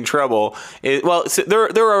gets me in trouble is,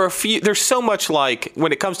 there are a few. There's so much, like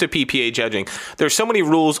when it comes to PPA judging, there's so many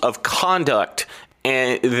rules of conduct.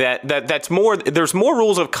 And that's more. There's more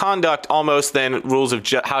rules of conduct almost than rules of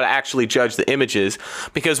how to actually judge the images,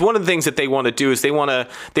 because one of the things that they want to do is they want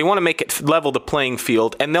to make it level the playing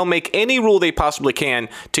field, and they'll make any rule they possibly can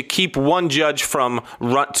to keep one judge from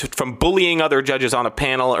bullying other judges on a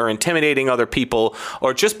panel or intimidating other people,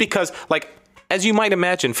 or just because, like, as you might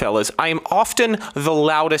imagine, fellas, I am often the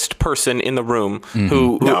loudest person in the room. And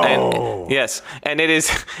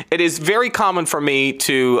it is very common for me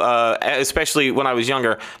to, especially when I was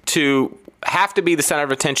younger, to have to be the center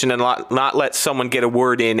of attention and not let someone get a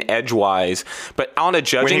word in edgewise. But on a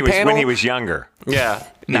judging panel, when he was younger. Yeah.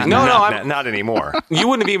 Not anymore. You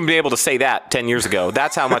wouldn't have even be able to say that 10 years ago.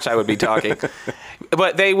 That's how much I would be talking.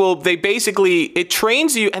 But it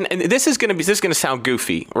trains you, and this is going to sound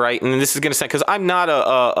goofy, right? And this is going to sound, because I'm not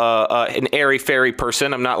an airy-fairy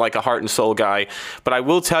person. I'm not like a heart and soul guy. But I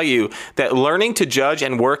will tell you that learning to judge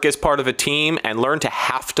and work as part of a team and learn to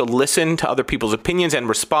have to listen to other people's opinions and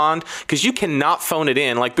respond, because you cannot phone it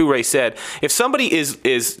in. Like Boo Ray said, if somebody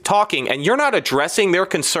is talking and you're not addressing their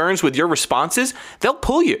concerns with your responses, they'll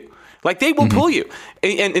pull you. Like they will pull you.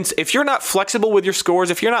 And if you're not flexible with your scores,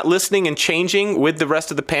 if you're not listening and changing with the rest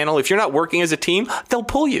of the panel, if you're not working as a team, they'll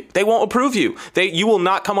pull you. They won't approve you. You will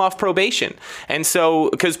not come off probation. And so,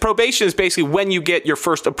 because probation is basically when you get your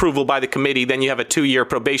first approval by the committee, then you have a 2-year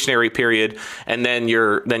probationary period, and then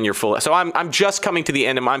you're full. So I'm just coming to the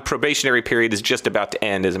end, and my probationary period is just about to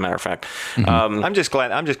end, as a matter of fact. I'm just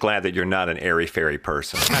glad that you're not an airy-fairy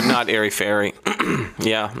person. I'm not airy-fairy.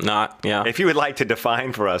 Yeah. If you would like to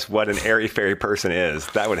define for us what an airy-fairy person is,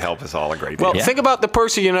 that would help us all a great deal. Well, think about the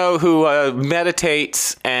person who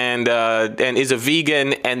meditates and is a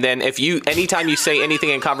vegan, and then anytime you say anything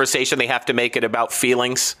in conversation, they have to make it about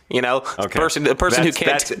feelings. Okay. The person who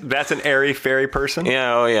can't. That's an airy-fairy person.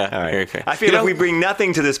 Yeah. Oh yeah. All right. Airy-fairy. I feel like we bring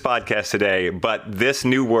nothing to this podcast today, but this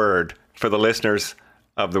new word for the listeners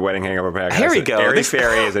of the Wedding Hangover podcast. Here we go.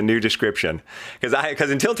 Airy-fairy is a new description. Because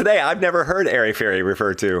until today, I've never heard airy-fairy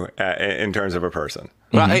referred to in terms of a person.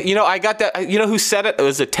 Well, I got that. Who said it? It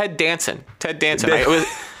was Ted Danson.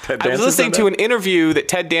 I was listening to an interview that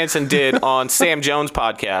Ted Danson did on Sam Jones'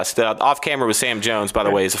 podcast. Off Camera with Sam Jones, by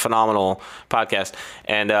the way, is a phenomenal podcast,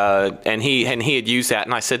 and he had used that,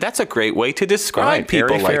 and I said that's a great way to describe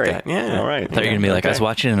people like that. Yeah. All right. I thought you were gonna be like, I was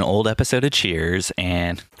watching an old episode of Cheers,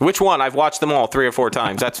 and which one? I've watched them all 3 or 4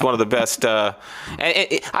 times. That's one of the best. I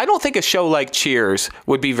don't think a show like Cheers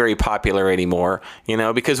would be very popular anymore.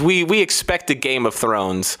 Because we expect a Game of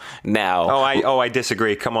Thrones now. I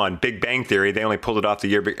disagree. Come on, Big Bang Theory. They only pulled it off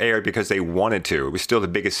the air because they wanted to. It was still the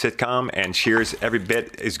biggest sitcom, and Cheers every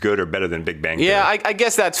bit is good or better than Big Bang Theory. Yeah, I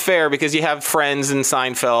guess that's fair because you have Friends and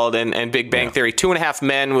Seinfeld and Big Bang Theory. 2.5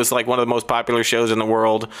 Men was like one of the most popular shows in the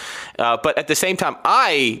world. But at the same time,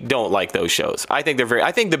 I don't like those shows. I think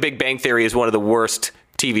the Big Bang Theory is one of the worst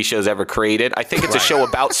TV shows ever created. I think it's a show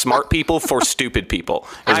about smart people for stupid people.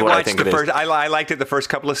 I liked it the first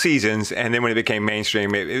couple of seasons, and then when it became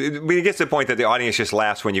mainstream, it gets to the point that the audience just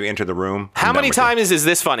laughs when you enter the room. How many times is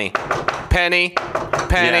this funny? Penny.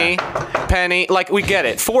 Like, we get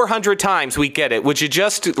it. 400 times we get it. Would you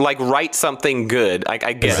just write something good?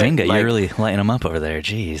 I get Zinga, it. you're really lighting them up over there.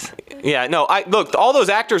 Jeez. Yeah, no. Look, all those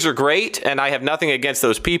actors are great, and I have nothing against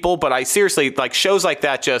those people. But I seriously shows like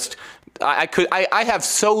that. Just I have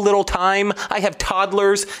so little time. I have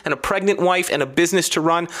toddlers and a pregnant wife and a business to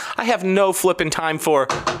run. I have no flipping time for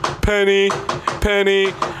Penny.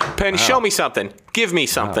 Wow. Show me something. Give me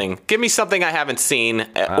something. Wow. Give me something I haven't seen,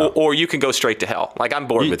 or you can go straight to hell. I'm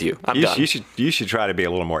bored with you. I'm done. You should try to be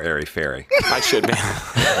a little more airy-fairy. I should be.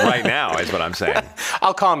 Right now is what I'm saying.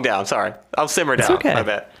 I'll calm down. Sorry. I'll simmer down. Okay. I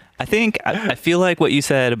bet. I feel like what you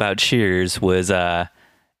said about Cheers was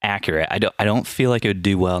accurate. I don't feel like it would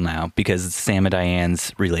do well now because Sam and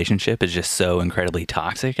Diane's relationship is just so incredibly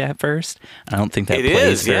toxic at first. I don't think that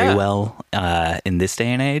plays very well in this day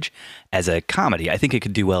and age as a comedy. I think it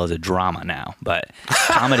could do well as a drama now, but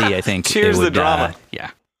comedy, I think Cheers it would, the drama.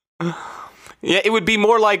 Yeah, it would be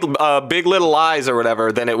more like Big Little Lies or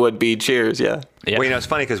whatever than it would be Cheers. Yeah. Well, it's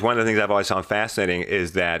funny because one of the things I've always found fascinating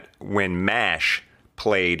is that when MASH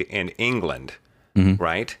played in England,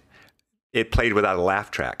 right? It played without a laugh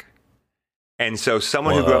track. And so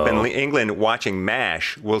someone who grew up in England watching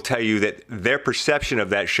MASH will tell you that their perception of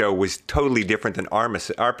that show was totally different than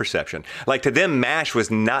our perception. To them, MASH was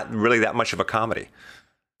not really that much of a comedy.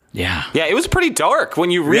 Yeah, it was pretty dark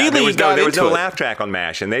when you really got into it. There was no laugh track on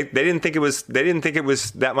MASH, and they didn't think it was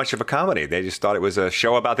that much of a comedy. They just thought it was a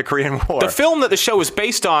show about the Korean War. The film that the show was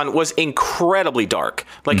based on was incredibly dark.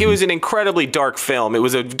 It was an incredibly dark film. It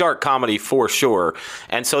was a dark comedy for sure.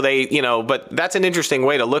 And so they, but that's an interesting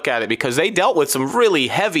way to look at it because they dealt with some really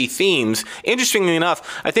heavy themes. Interestingly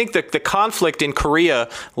enough, I think the conflict in Korea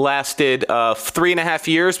lasted 3.5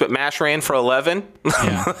 years, but MASH ran for 11.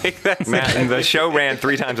 Yeah. And the show ran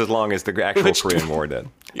 3 times as long as the actual Korean War did.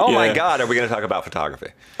 Oh my God, are we going to talk about photography?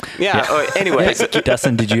 Yeah. Anyways,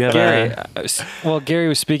 Dustin, did you have Gary? Gary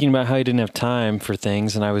was speaking about how he didn't have time for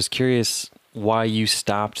things, and I was curious why you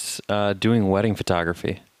stopped doing wedding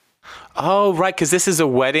photography. Oh, right, because this is a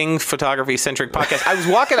wedding photography-centric podcast. I was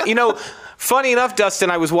walking, funny enough, Dustin,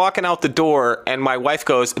 I was walking out the door, and my wife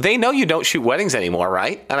goes, they know you don't shoot weddings anymore,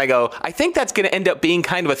 right? And I go, I think that's going to end up being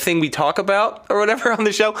kind of a thing we talk about or whatever on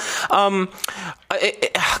the show.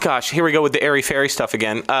 Gosh, here we go with the airy-fairy stuff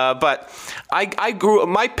again. But I grew up,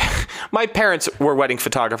 my parents were wedding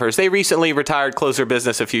photographers. They recently retired, closed their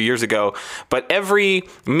business a few years ago. But every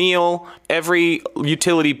meal, every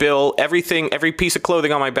utility bill, everything, every piece of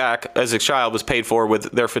clothing on my back, as a child was paid for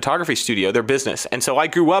with their photography studio, their business. And so I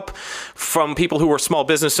grew up from people who were small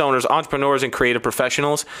business owners, entrepreneurs, and creative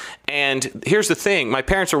professionals. And here's the thing. My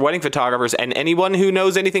parents are wedding photographers, and anyone who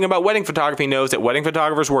knows anything about wedding photography knows that wedding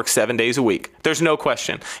photographers work 7 days a week. There's no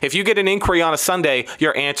question. If you get an inquiry on a Sunday,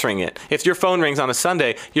 you're answering it. If your phone rings on a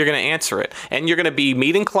Sunday, you're going to answer it. And you're going to be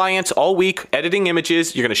meeting clients all week, editing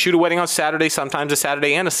images. You're going to shoot a wedding on Saturday, sometimes a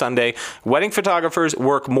Saturday and a Sunday. Wedding photographers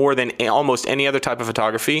work more than almost any other type of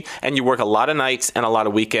photography, and you work a lot of nights and a lot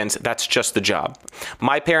of weekends. That's just the job.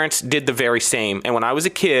 My parents did the very same. And when I was a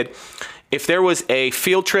kid, if there was a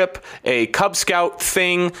field trip, a Cub Scout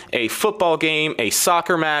thing, a football game, a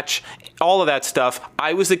soccer match, all of that stuff,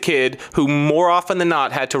 I was the kid who more often than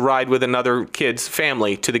not had to ride with another kid's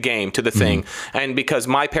family to the game, to the thing. And because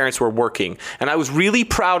my parents were working. And I was really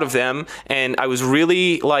proud of them. And I was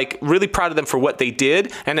really proud of them for what they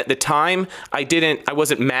did. And at the time, I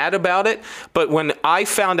wasn't mad about it. But when I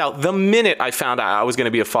found out, the minute I found out I was going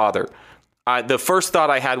to be a father, the first thought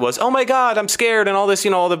I had was, oh my God, I'm scared and all this,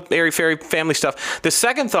 all the airy-fairy family stuff. The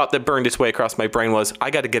second thought that burned its way across my brain was, I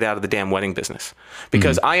got to get out of the damn wedding business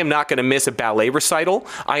because I am not going to miss a ballet recital.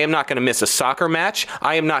 I am not going to miss a soccer match.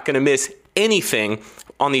 I am not going to miss anything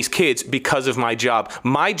on these kids because of my job.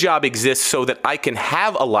 My job exists so that I can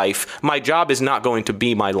have a life. My job is not going to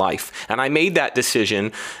be my life. And I made that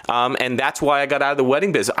decision, and that's why I got out of the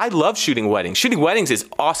wedding business. I love shooting weddings. Shooting weddings is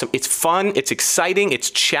awesome. It's fun, it's exciting,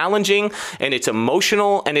 it's challenging, and it's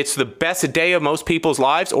emotional, and it's the best day of most people's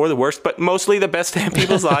lives, or the worst, but mostly the best day of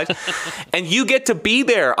people's lives. And you get to be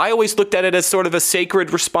there. I always looked at it as sort of a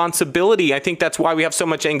sacred responsibility. I think that's why we have so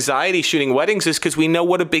much anxiety shooting weddings, is because we know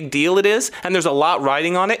what a big deal it is, and there's a lot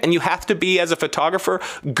riding on it, and you have to be, as a photographer,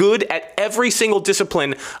 good at every single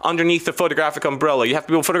discipline underneath the photographic umbrella. You have to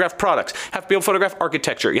be able to photograph products, you have to be able to photograph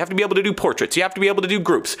architecture, you have to be able to do portraits, you have to be able to do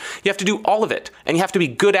groups, you have to do all of it, and you have to be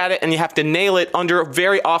good at it, and you have to nail it under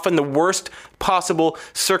very often the worst possible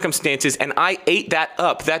circumstances. And I ate that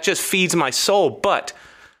up. That just feeds my soul. But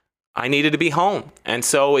I needed to be home, and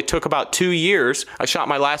so it took about 2 years. I shot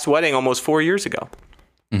my last wedding almost 4 years ago.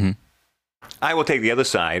 Mm-hmm. I will take the other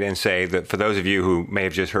side and say that for those of you who may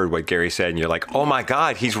have just heard what Gary said and you're like, oh my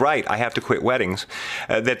God, he's right, I have to quit weddings,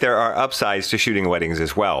 that there are upsides to shooting weddings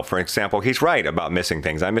as well. For example, he's right about missing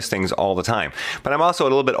things. I miss things all the time. But I'm also a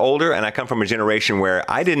little bit older, and I come from a generation where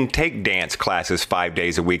I didn't take dance classes 5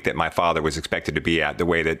 days a week that my father was expected to be at the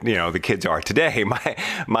way that, the kids are today.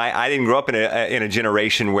 I didn't grow up in a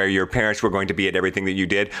generation where your parents were going to be at everything that you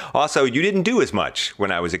did. Also, you didn't do as much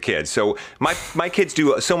when I was a kid. So my kids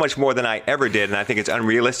do so much more than I ever did, and I think it's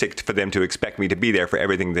unrealistic for them to expect me to be there for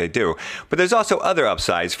everything they do. But there's also other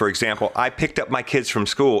upsides. For example, I picked up my kids from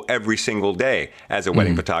school every single day as a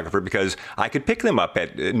wedding photographer because I could pick them up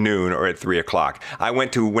at noon or at 3 o'clock. I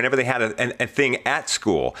went to, whenever they had a thing at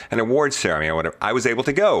school, an awards ceremony or whatever, I was able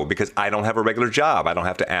to go because I don't have a regular job. I don't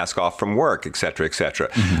have to ask off from work, et cetera, et cetera.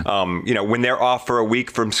 When they're off for a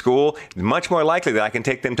week from school, much more likely that I can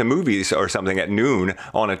take them to movies or something at noon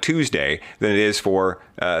on a Tuesday than it is for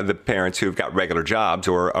the parents who've got regular jobs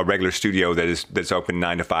or a regular studio that's open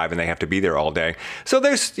 9 to 5 and they have to be there all day. So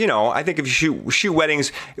there's, I think if you shoot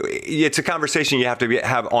weddings, it's a conversation you have to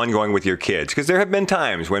have ongoing with your kids, because there have been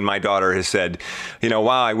times when my daughter has said,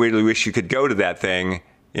 wow, I really wish you could go to that thing.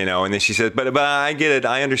 And then she says, but I get it.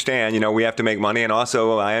 I understand. We have to make money. And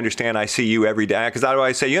also, I understand I see you every day. Because I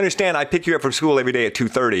always say, you understand, I pick you up from school every day at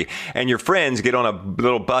 2:30. And your friends get on a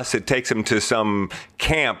little bus that takes them to some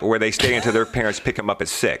camp where they stay until their parents pick them up at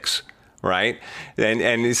 6. Right?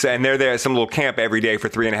 And they're there at some little camp every day for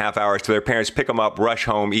 3.5 hours till their parents pick them up, rush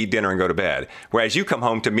home, eat dinner, and go to bed. Whereas you come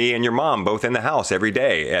home to me and your mom both in the house every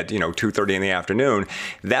day at 2:30 in the afternoon.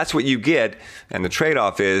 That's what you get. And the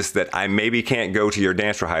trade-off is that I maybe can't go to your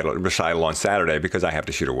dance recital on Saturday because I have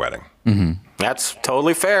to shoot a wedding. Mm-hmm. That's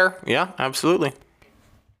totally fair. Yeah, absolutely.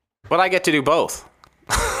 But I get to do both.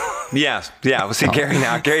 Yes. Yeah. Well, see, Gary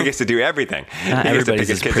gets to do everything. He gets to pick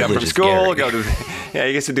his kids up from school,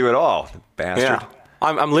 he gets to do it all. Bastard. Yeah.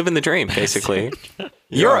 I'm living the dream, basically.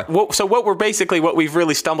 So what we've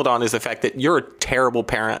really stumbled on is the fact that you're a terrible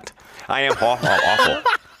parent. I am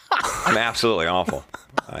awful. I'm absolutely awful.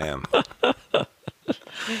 I am.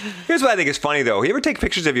 Here's what I think is funny, though. You ever take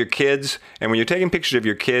pictures of your kids, and when you're taking pictures of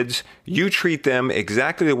your kids, you treat them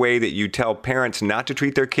exactly the way that you tell parents not to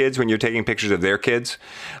treat their kids when you're taking pictures of their kids?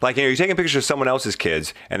 Like, you're taking pictures of someone else's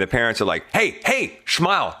kids, and the parents are like, hey,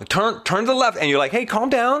 smile, turn to the left. And you're like, hey, calm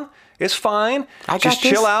down. It's fine. Just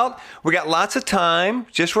chill out. We got lots of time.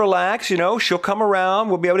 Just relax. She'll come around.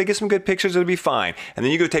 We'll be able to get some good pictures. It'll be fine. And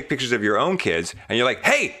then you go take pictures of your own kids, and you're like,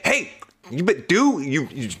 hey, But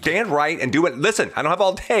you stand right and do it. Listen, I don't have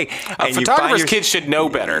all day. A photographer's kids should know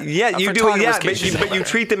better. Yeah, you do it. Yeah, but you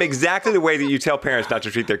treat them exactly the way that you tell parents not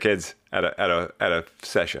to treat their kids at a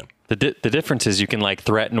session. The difference is you can like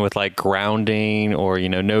threaten with like grounding or,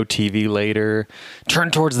 no TV later,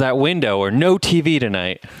 turn towards that window or no TV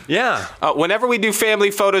tonight. Yeah. Whenever we do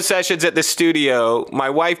family photo sessions at the studio, my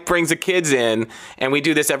wife brings the kids in and we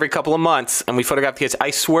do this every couple of months and we photograph the kids.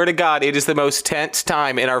 I swear to God, it is the most tense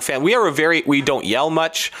time in our family. We don't yell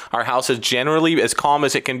much. Our house is generally as calm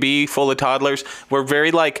as it can be, full of toddlers. We're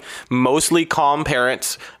very mostly calm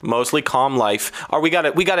parents, mostly calm life. We got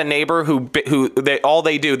a neighbor who they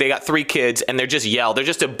got 3 kids and they're just yell. They're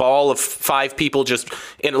just a ball of 5 people just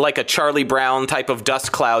in like a Charlie Brown type of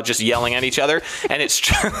dust cloud just yelling at each other. And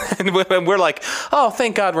and we're like, oh,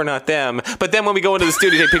 thank God we're not them. But then when we go into the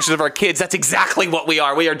studio to take pictures of our kids, that's exactly what we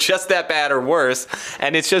are. We are just that bad or worse.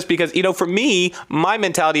 And it's just because, for me, my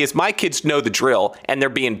mentality is my kids know the drill and they're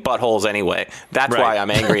being buttholes anyway. That's why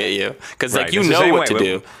I'm angry at you. Because you know what to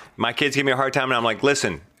do. My kids give me a hard time and I'm like,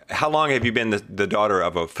 listen, how long have you been the daughter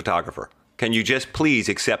of a photographer? Can you just please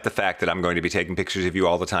accept the fact that I'm going to be taking pictures of you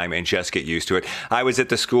all the time and just get used to it? I was at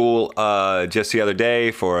the school just the other day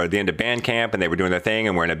for the end of band camp, and they were doing their thing,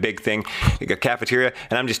 and we're in a big thing, a cafeteria,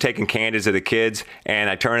 and I'm just taking candids of the kids, and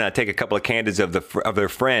I turn and I take a couple of candids of their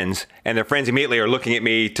friends, and their friends immediately are looking at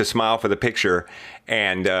me to smile for the picture,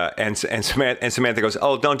 and Samantha goes,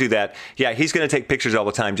 "Oh, don't do that. Yeah, he's going to take pictures all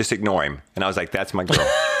the time. Just ignore him." And I was like, "That's my girl.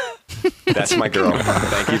 That's my girl.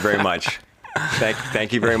 Thank you very much."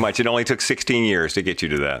 Thank you very much. It only took 16 years to get you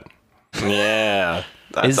to that. Yeah,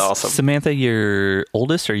 that's awesome. Samantha your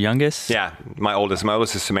oldest or youngest? Yeah, my oldest. My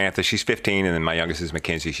oldest is Samantha. She's 15, and then my youngest is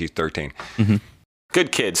Mackenzie. She's 13. Mm-hmm.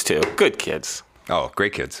 Good kids, too. Good kids. Oh,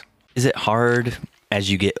 great kids. Is it hard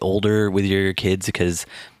as you get older with your kids? Because,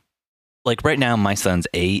 right now, my son's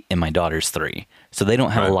 8 and my daughter's 3. So they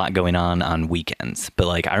don't have a lot going on weekends.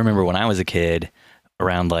 But, I remember when I was a kid,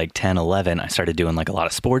 around 10, 11, I started doing a lot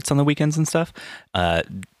of sports on the weekends and stuff.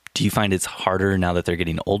 Do you find it's harder now that they're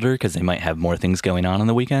getting older because they might have more things going on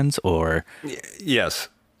the weekends, or? Yes.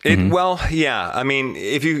 Well, yeah. I mean,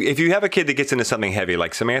 if you have a kid that gets into something heavy,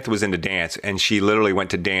 like Samantha was into dance, and she literally went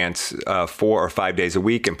to dance 4 or 5 days a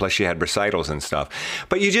week, and plus she had recitals and stuff.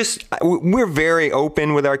 But we're very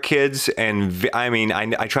open with our kids, and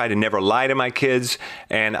I try to never lie to my kids,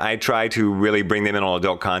 and I try to really bring them in on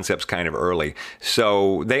adult concepts kind of early,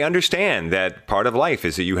 so they understand that part of life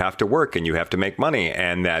is that you have to work and you have to make money,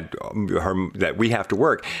 and that we have to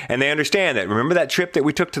work, and they understand that. Remember that trip that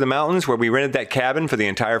we took to the mountains where we rented that cabin for the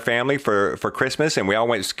entire family for Christmas, and we all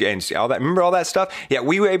went and all that. Remember all that stuff? Yeah,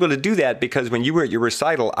 we were able to do that because when you were at your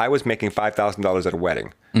recital, I was making $5,000 at a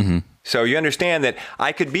wedding. Mm-hmm. So you understand that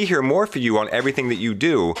I could be here more for you on everything that you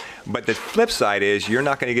do, but the flip side is you're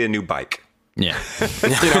not going to get a new bike. Yeah.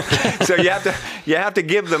 So you have to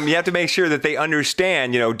give them, you have to make sure that they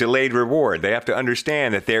understand, delayed reward. They have to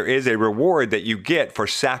understand that there is a reward that you get for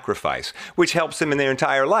sacrifice, which helps them in their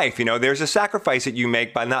entire life. There's a sacrifice that you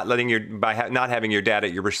make by not having your dad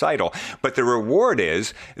at your recital, but the reward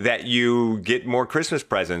is that you get more Christmas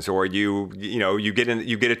presents, or you get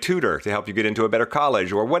a tutor to help you get into a better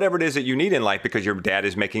college, or whatever it is that you need in life, because your dad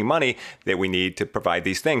is making money that we need to provide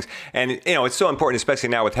these things. And it's so important, especially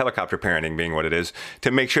now with helicopter parenting being what it is, to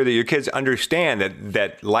make sure that your kids understand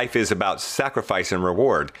that life is about sacrifice and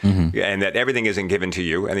reward, and that everything isn't given to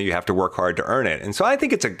you, and that you have to work hard to earn it. And so I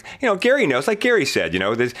think it's Gary knows, like Gary said,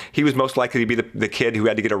 he was most likely to be the kid who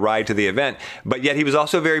had to get a ride to the event, but yet he was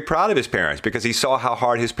also very proud of his parents because he saw how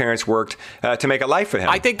hard his parents worked to make a life for him.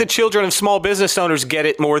 I think the children of small business owners get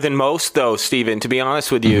it more than most, though, Stephen, to be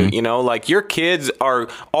honest with you. Your kids are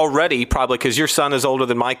already, probably because your son is older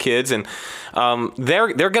than my kids, and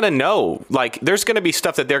they're going to know. There's going to be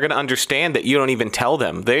stuff that they're going to understand that you don't even tell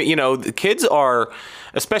them. The kids are,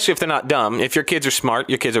 especially if they're not dumb. If your kids are smart,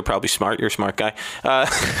 your kids are probably smart. You're a smart guy.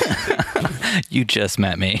 You just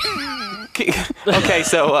met me. Okay,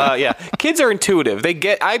 so kids are intuitive.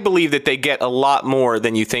 I believe that they get a lot more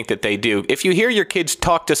than you think that they do. If you hear your kids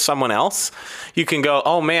talk to someone else, you can go,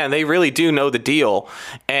 oh man, they really do know the deal.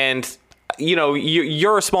 And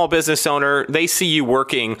you're a small business owner. They see you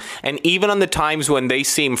working. And even on the times when they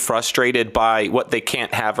seem frustrated by what they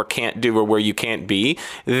can't have or can't do or where you can't be,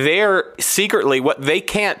 they're secretly, what they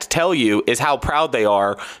can't tell you is how proud they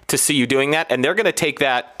are to see you doing that. And they're going to take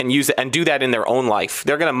that and use it and do that in their own life.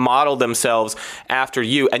 They're going to model themselves after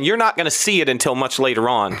you. And you're not going to see it until much later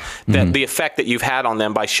on, that the effect that you've had on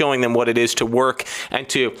them by showing them what it is to work and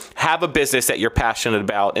to have a business that you're passionate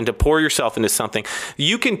about and to pour yourself into something.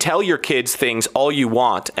 You can tell your kids kids things all you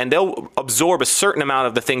want, and they'll absorb a certain amount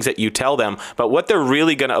of the things that you tell them, but what they're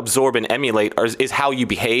really going to absorb and emulate is how you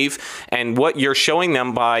behave and what you're showing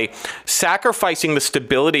them by sacrificing the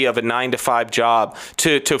stability of a 9-to-5 job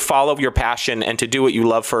to follow your passion and to do what you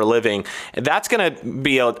love for a living. That's going to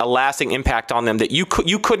be a lasting impact on them that you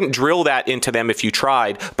couldn't drill that into them if you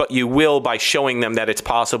tried, but you will by showing them that it's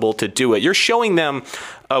possible to do it. You're showing them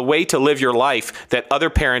a way to live your life that other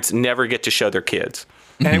parents never get to show their kids.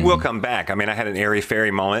 And it will come back. I mean, I had an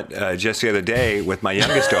airy-fairy moment just the other day with my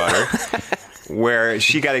youngest daughter where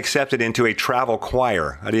she got accepted into a travel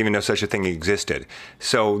choir. I didn't even know such a thing existed.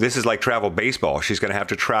 So this is like travel baseball. She's going to have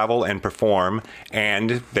to travel and perform,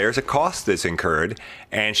 and there's a cost that's incurred.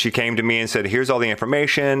 And she came to me and said, here's all the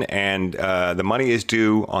information, and the money is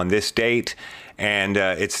due on this date. And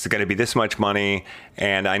it's going to be this much money.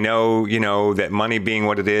 And I know, that money being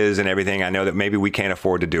what it is and everything, I know that maybe we can't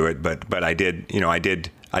afford to do it. But I did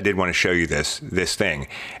want to show you this thing.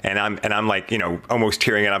 And I'm like, almost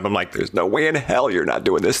tearing it up. I'm like, there's no way in hell you're not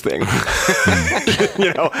doing this thing.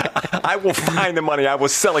 I will find the money. I will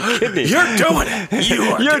sell a kidney. You're doing it.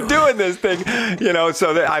 You're doing this thing.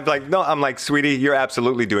 So I'm like, no, I'm like, sweetie, you're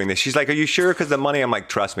absolutely doing this. She's like, are you sure? Because the money, I'm like,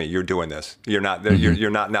 trust me, you're doing this. You're not, you're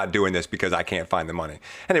not doing this because I can't find the money.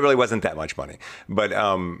 And it really wasn't that much money. But,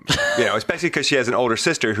 especially because she has an older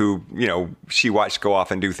sister who, she watched go off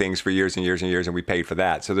and do things for years and years and years, and we paid for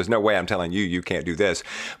that. So there's no way I'm telling you can't do this.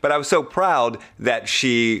 But I was so proud that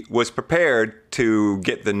she was prepared to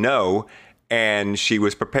get the no, and she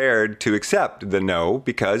was prepared to accept the no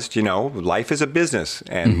because, life is a business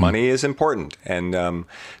and money is important. And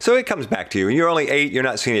so it comes back to you. You're only 8. You're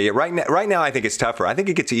not seeing it yet. Right now, I think it's tougher. I think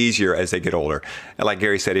it gets easier as they get older. And like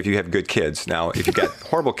Gary said, if you have good kids. Now, if you've got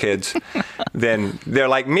horrible kids, then they're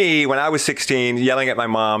like me when I was 16, yelling at my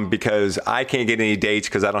mom because I can't get any dates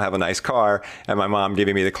because I don't have a nice car. And my mom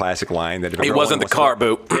giving me the classic line that if it wasn't the car,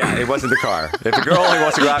 boo. Yeah, it wasn't the car. If a girl only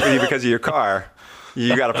wants to go out with you because of your car,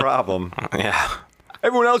 you got a problem. Yeah.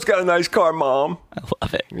 Everyone else got a nice car, Mom. I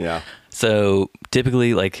love it. Yeah. So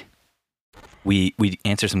typically, we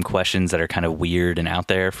answer some questions that are kind of weird and out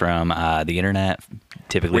there from the internet.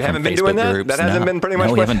 Typically, we haven't from been Facebook doing that. Groups. That hasn't been pretty much.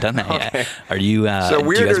 No, we haven't done that yet. Are you? So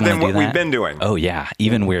weirder than what we've been doing. Oh yeah,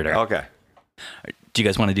 even weirder. Okay. Do you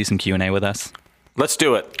guys want to do some Q&A with us? Let's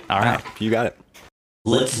do it. All right. You got it.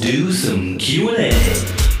 Let's do some Q&A.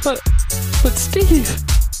 But Steve.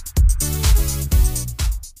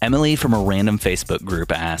 Emily from a random Facebook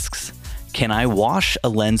group asks, can I wash a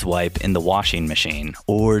lens wipe in the washing machine,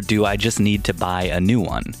 or do I just need to buy a new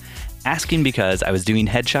one? Asking because I was doing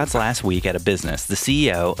headshots last week at a business. The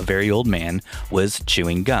CEO, a very old man, was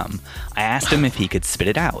chewing gum. I asked him if he could spit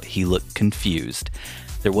it out. He looked confused.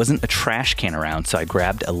 There wasn't a trash can around, so I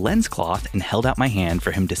grabbed a lens cloth and held out my hand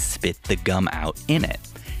for him to spit the gum out in it.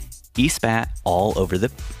 He spat all over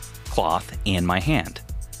the cloth and my hand,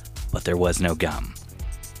 but there was no gum.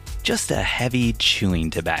 Just a heavy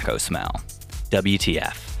chewing tobacco smell.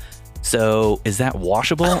 WTF. So, is that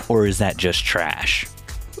washable or is that just trash?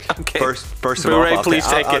 Okay. First of all, I'll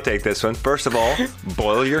take this one. First of all,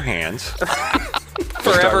 boil your hands.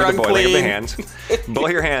 Forever unclean.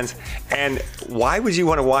 Boil your hands. And why would you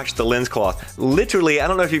want to wash the lens cloth? Literally, I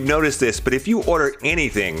don't know if you've noticed this, but if you order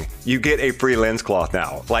anything, you get a free lens cloth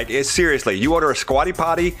now. Seriously, you order a Squatty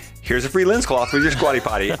Potty, here's a free lens cloth with your Squatty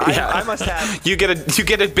Potty. I must have. You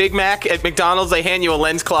get a Big Mac at McDonald's. They hand you a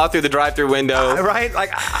lens cloth through the drive-thru window. Right?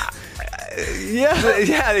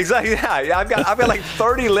 Yeah, exactly. Yeah, I've got like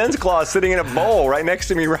 30 lens cloths sitting in a bowl right next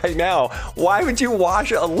to me right now. Why would you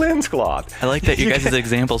wash a lens cloth? I like that you guys'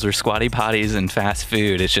 examples are Squatty Potties and fast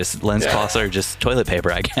food. It's just lens cloths are just toilet paper,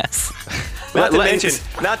 I guess. Not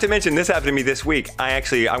to mention, this happened to me this week.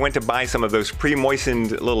 I went to buy some of those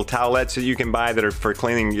pre-moistened little towelettes that you can buy that are for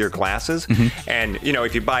cleaning your glasses. Mm-hmm. And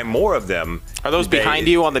if you buy more of them, are those behind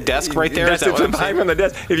you on the desk right there? That's behind me on the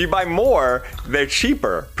desk. If you buy more, they're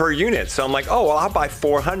cheaper per unit. So I'm like, oh well, I'll buy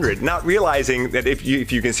 400. Not realizing that if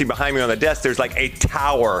you can see behind me on the desk, there's like a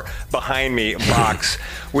tower behind me, box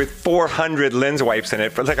with 400 lens wipes in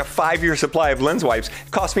it. For like a 5-year supply of lens wipes,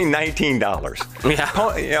 it cost me $19.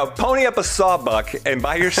 Yeah. Pony up a sawbuck and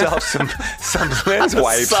buy yourself some lens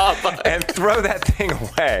wipes and throw that thing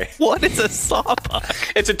away. What is a sawbuck?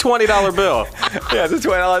 It's a $20 bill. Yeah, it's a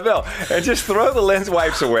 $20 bill. And just throw the lens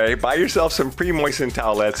wipes away, buy yourself some pre-moistened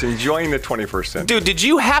towelettes, and join the 21st century. Dude, did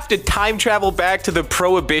you have to tie time travel back to the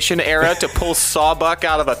Prohibition era to pull Sawbuck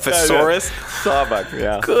out of a thesaurus? Sawbuck,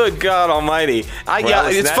 yeah. Good God Almighty!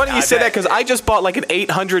 It's funny you say that because I just bought like an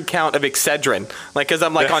 800 count of Excedrin, like because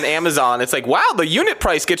I'm like on Amazon. It's like, wow, the unit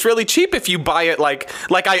price gets really cheap if you buy it like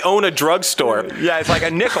I own a drugstore. Yeah, it's like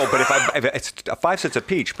a nickel, but if it's 5 cents a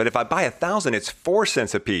piece. But if I buy 1,000, it's 4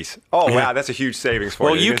 cents a piece. Oh wow, that's a huge savings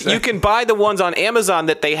for you. Well, you can buy the ones on Amazon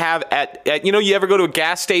that they have at you ever go to a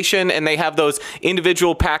gas station and they have those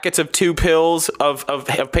individual packets of 2 pills of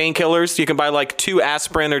painkillers. You can buy like 2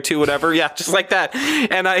 aspirin or 2 whatever. Yeah, just like that.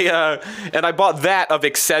 And I bought that of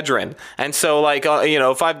Excedrin. And so like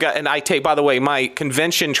if I've got, and I take, by the way, my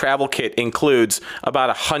convention travel kit includes about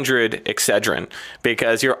 100 Excedrin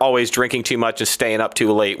because you're always drinking too much and staying up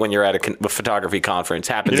too late when you're at a photography conference.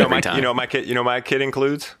 Happens every time. My kit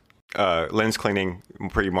includes lens cleaning,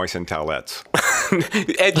 pre-moistened towelettes.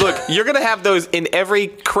 Ed, look, you're going to have those in every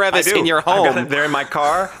crevice in your home. They're in my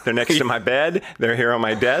car. They're next to my bed. They're here on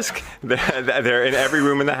my desk. They're in every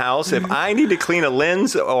room in the house. If I need to clean a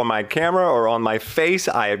lens on my camera or on my face,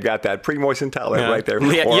 I have got that pre-moistened towelette right there.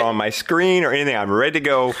 Or on my screen or anything. I'm ready to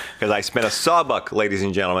go because I spent a sawbuck, ladies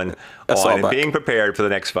and gentlemen, on being prepared for the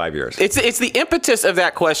next 5 years. It's the impetus of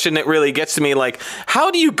that question that really gets to me. Like,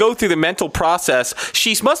 how do you go through the mental process?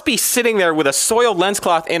 She must be sitting there with a soiled lens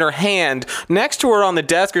cloth in her hand next to her on the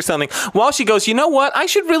desk or something while she goes, you know what? I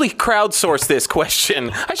should really crowdsource this question.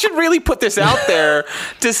 I should really put this out there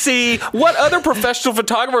to see what other professional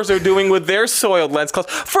photographers are doing with their soiled lens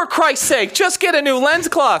cloths. For Christ's sake, just get a new lens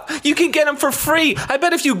cloth. You can get them for free. I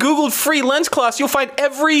bet if you Googled free lens cloths, you'll find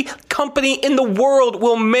every company in the world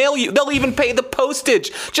will mail you. They'll even pay the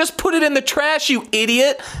postage. Just put it in the trash, you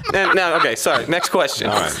idiot. No, okay, sorry. Next question.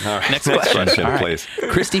 All right. Next question, all right. Please.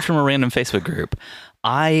 Christy from a random Facebook group.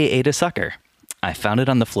 I ate a sucker. I found it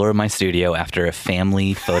on the floor of my studio after a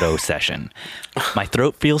family photo session. My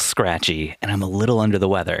throat feels scratchy, and I'm a little under the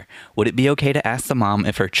weather. Would it be okay to ask the mom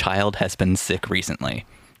if her child has been sick recently?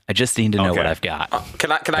 I just need to know what I've got.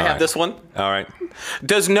 Can I have this one? All right.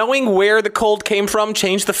 Does knowing where the cold came from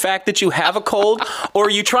change the fact that you have a cold? Or are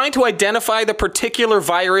you trying to identify the particular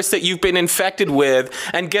virus that you've been infected with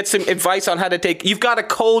and get some advice on how to take... You've got a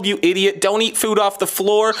cold, you idiot. Don't eat food off the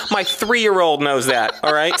floor. My 3-year-old knows that,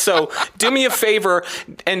 all right? So do me a favor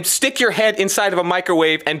and stick your head inside of a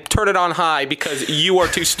microwave and turn it on high because you are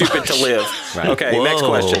too stupid to live. Right. Okay, Whoa. Next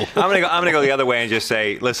question. I'm gonna go the other way and just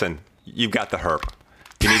say, listen, you've got the herp.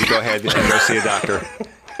 You need to go ahead and go see a doctor.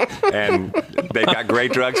 And they've got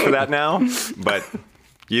great drugs for that now, but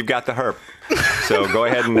you've got the herp. So go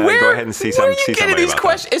ahead and see somebody. Where are you getting these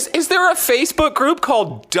questions? Is there a Facebook group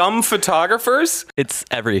called Dumb Photographers? It's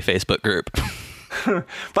every Facebook group.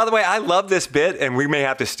 By the way, I love this bit, and we may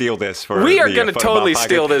have to steal this for. We are going to totally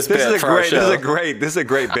steal this bit. This is a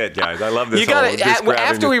great bit, guys. I love this. You got to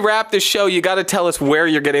after we wrap this show, you got to tell us where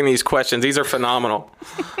you're getting these questions. These are phenomenal.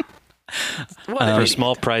 For a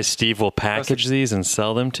small price, Steve will package these and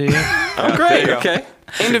sell them to you. Oh, great. Okay.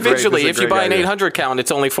 Individually, if you buy an 800 count,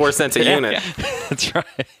 it's only 4 cents a unit. Yeah. That's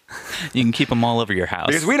right. You can keep them all over your house.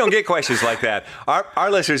 Because we don't get questions like that.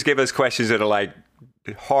 Our listeners give us questions that are like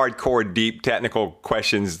hardcore, deep, technical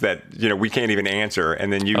questions that we can't even answer,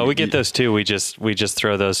 and then we get those too. We just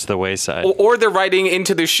throw those to the wayside. Or they're writing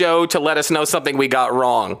into the show to let us know something we got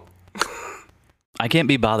wrong. I can't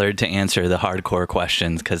be bothered to answer the hardcore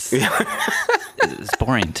questions because it's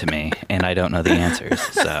boring to me, and I don't know the answers.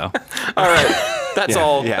 So, all right, that's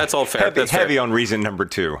all. Yeah. That's all fair. Heavy on reason number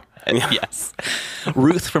 2. Yes.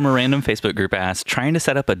 Ruth from a random Facebook group asked, trying to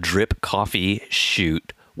set up a drip coffee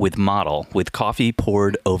shoot with model with coffee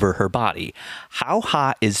poured over her body. How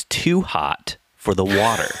hot is too hot for the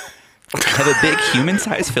water? I have a big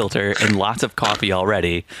human-sized filter and lots of coffee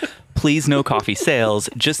already. Please, no coffee sales.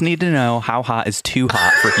 Just need to know how hot is too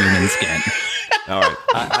hot for human skin. All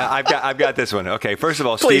right, I've got this one. Okay, first of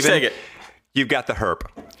all, please Steven, take it. You've got the herp.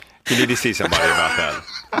 You need to see somebody about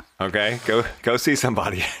that. Okay, go see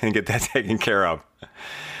somebody and get that taken care of.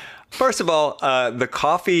 First of all, the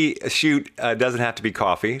coffee shoot doesn't have to be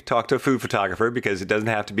coffee. Talk to a food photographer because it doesn't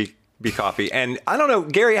have to be coffee. And I don't know,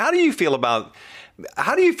 Gary, how do you feel about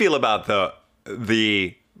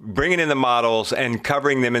the bringing in the models and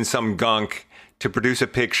covering them in some gunk to produce a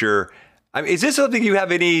picture? I mean, is this something you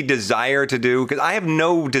have any desire to do? Because I have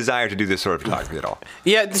no desire to do this sort of photography at all.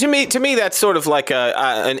 Yeah, to me, that's sort of like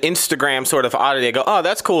an Instagram sort of oddity. I go, oh,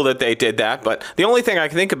 that's cool that they did that, but the only thing I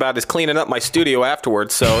can think about is cleaning up my studio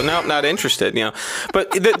afterwards. So no, not interested. But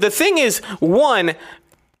the thing is, one,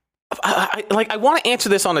 I want to answer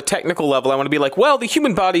this on a technical level. I want to be like, well, the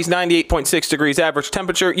human body's 98.6 degrees average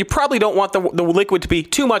temperature. You probably don't want the liquid to be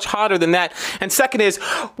too much hotter than that. And second is,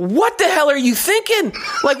 what the hell are you thinking?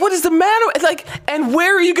 Like, what is the matter? Like, and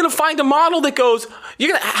where are you going to find a model that goes, you're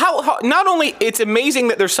going to, how, not only it's amazing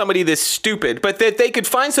that there's somebody this stupid, but that they could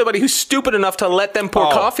find somebody who's stupid enough to let them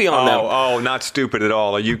pour coffee on them. Oh, not stupid at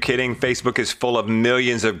all. Are you kidding? Facebook is full of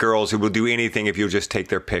millions of girls who will do anything if you'll just take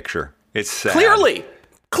their picture. It's sad. Clearly,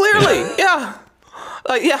 yeah.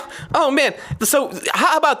 Yeah. Oh, man. So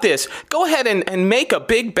how about this? Go ahead and make a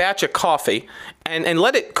big batch of coffee and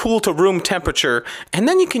let it cool to room temperature, and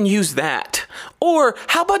then you can use that. Or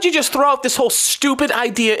how about you just throw out this whole stupid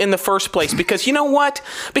idea in the first place? Because you know what?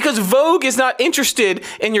 Because Vogue is not interested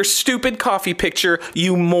in your stupid coffee picture,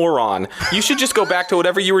 you moron. You should just go back to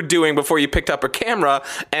whatever you were doing before you picked up a camera.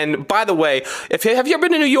 And by the way, have you ever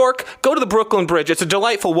been to New York? Go to the Brooklyn Bridge. It's a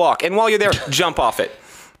delightful walk. And while you're there, jump off it.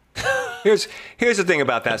 Here's the thing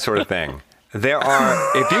about that sort of thing. If you're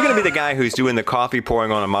going to be the guy who's doing the coffee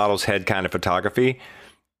pouring on a model's head kind of photography,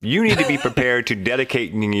 you need to be prepared to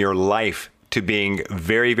dedicating your life to being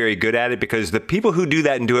very, very good at it, because the people who do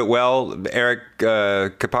that and do it well, Eric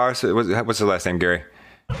Kaparis, what's the last name, Gary?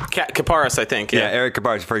 Kaparis, I think. Yeah, Eric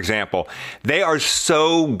Kaparis, for example. They are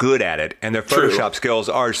so good at it, and their Photoshop skills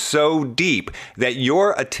are so deep that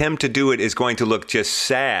your attempt to do it is going to look just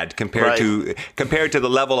sad compared to the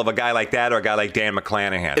level of a guy like that or a guy like Dan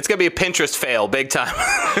McClanahan. It's going to be a Pinterest fail, big time.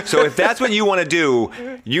 So if that's what you want to do,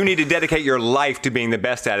 you need to dedicate your life to being the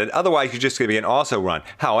best at it. Otherwise, you're just going to be an also run.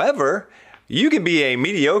 However, you can be a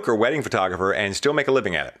mediocre wedding photographer and still make a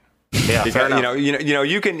living at it. Yeah, because,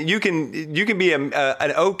 you can be an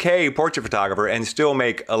okay portrait photographer and still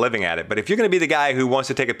make a living at it. But if you're going to be the guy who wants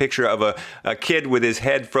to take a picture of a kid with his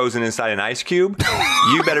head frozen inside an ice cube,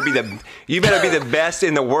 you better be the best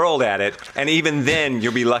in the world at it. And even then,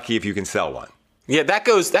 you'll be lucky if you can sell one. Yeah, that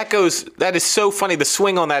is so funny. The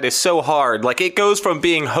swing on that is so hard. Like, it goes from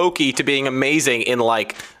being hokey to being amazing in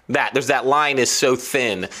like that. That line is so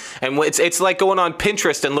thin. And it's like going on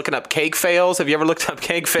Pinterest and looking up cake fails. Have you ever looked up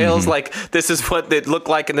cake fails? Mm-hmm. Like, this is what it looked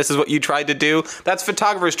like and this is what you tried to do. That's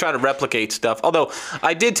photographers trying to replicate stuff. Although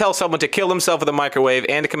I did tell someone to kill himself with a microwave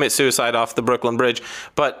and to commit suicide off the Brooklyn Bridge.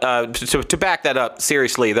 But to back that up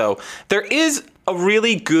seriously, though, there is a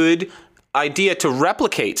really good idea to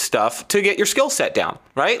replicate stuff to get your skill set down,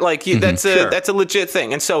 right? Like that's a legit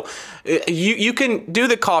thing. And so you can do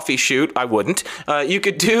the coffee shoot. I wouldn't. You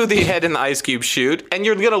could do the head in the ice cube shoot, and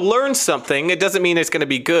you're going to learn something. It doesn't mean it's going to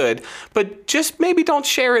be good, but just maybe don't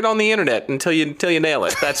share it on the internet until you nail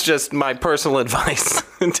it. That's just my personal advice.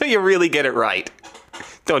 Until you really get it right,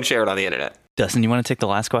 don't share it on the internet. Dustin, you want to take the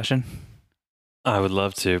last question? I would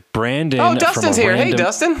love to. Brandon. Oh, Dustin's here. Hey,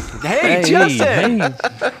 Dustin. Hey, Justin. Hey.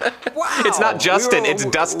 Wow. It's not Justin. It's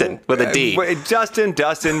Dustin with a D. Dustin.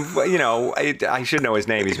 You know, I should know his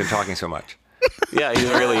name. He's been talking so much. Yeah,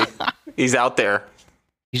 he's out there.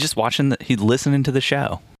 He's just he's listening to the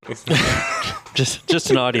show. just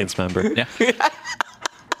an audience member. Yeah.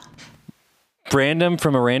 Brandon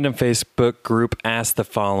from a random Facebook group asked the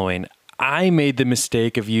following. I made the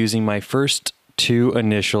mistake of using my first two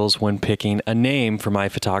initials when picking a name for my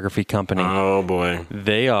photography company. Oh boy.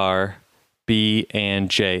 They are B and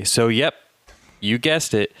J. So yep, you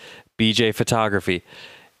guessed it, BJ Photography.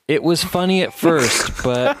 It was funny at first,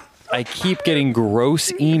 but I keep getting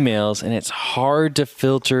gross emails and it's hard to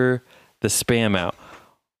filter the spam out.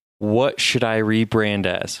 What should I rebrand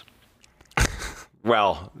as?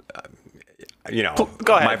 Well,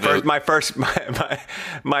 go ahead. My first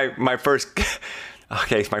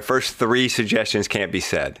okay, my first three suggestions can't be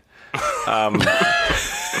said.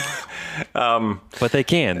 But they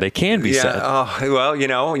can be said. Oh,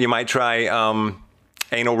 well, you might try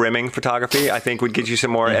anal rimming photography. I think would get you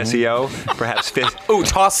some more SEO. Perhaps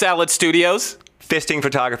Toss Salad Studios. Fisting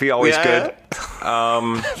photography, always good.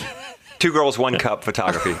 2 girls, 1 cup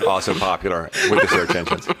photography, also popular with the search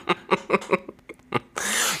engines.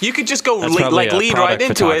 You could just go lead right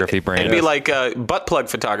into it brand. and be like butt plug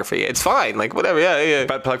photography. It's fine, like whatever. Yeah.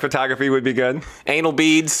 Butt plug photography would be good. Anal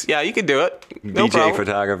beads. Yeah, you could do it. No BJ problem.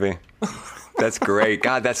 photography. That's great.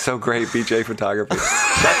 God, that's so great. BJ photography.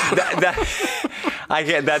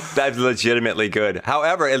 That's legitimately good.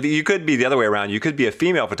 However, you could be the other way around. You could be a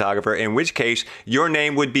female photographer, in which case your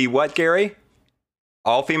name would be what, Gary?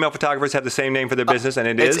 All female photographers have the same name for their business,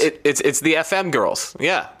 and it's the FM girls.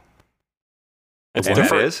 Yeah. It's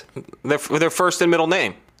their first and middle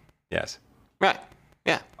name. Yes. Right.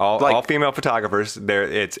 Yeah. All female photographers.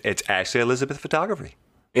 It's Ashley Elizabeth Photography.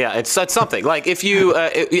 Yeah, it's something like if you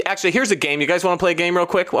actually, here's a game. You guys want to play a game real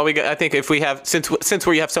quick? While I think if we have since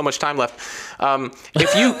we have so much time left,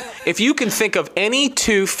 if you can think of any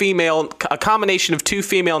a combination of two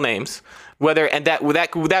female names,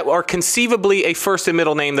 that are conceivably a first and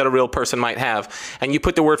middle name that a real person might have, and you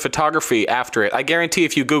put the word photography after it, I guarantee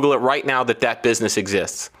if you Google it right now that business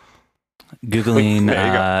exists. Googling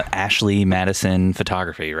Ashley Madison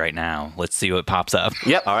photography right now. Let's see what pops up.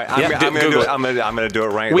 Yep. All right. I'm going to do it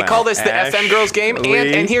right now. We call this the FM Girls game.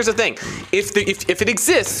 And here's the thing. If it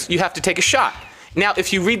exists, you have to take a shot. Now,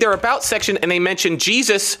 if you read their About section and they mention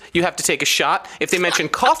Jesus, you have to take a shot. If they mention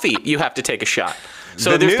coffee, you have to take a shot.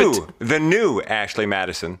 So the new Ashley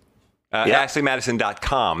Madison.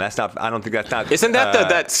 AshleyMadison.com. I don't think that's not. Isn't that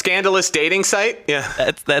that scandalous dating site?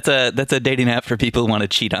 Yeah. That's a dating app for people who want to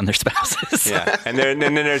cheat on their spouses. Yeah. And then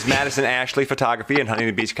there's Madison Ashley Photography in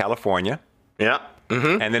Huntington Beach, California. Yeah.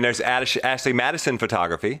 Mm-hmm. And then there's Ashley Madison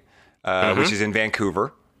Photography, which is in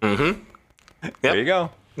Vancouver. Mm-hmm. Yep. There you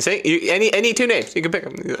go. See, any two names you can pick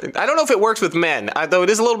them. I don't know if it works with men, though it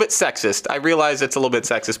is a little bit sexist. I realize it's a little bit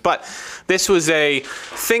sexist, but this was a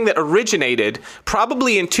thing that originated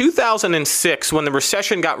probably in 2006 when the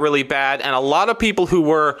recession got really bad, and a lot of people who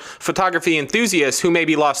were photography enthusiasts who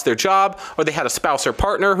maybe lost their job, or they had a spouse or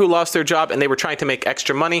partner who lost their job, and they were trying to make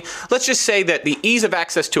extra money. Let's just say that the ease of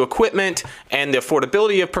access to equipment and the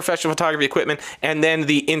affordability of professional photography equipment, and then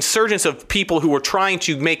the insurgence of people who were trying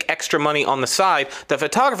to make extra money on the side, the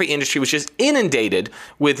photography industry was just inundated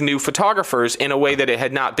with new photographers in a way that it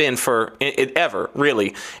had not been for it ever,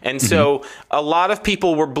 really. And so a lot of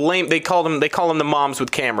people were blamed. They call them the moms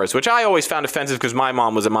with cameras, which I always found offensive because my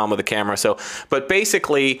mom was a mom with a camera. So, but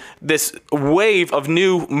basically this wave of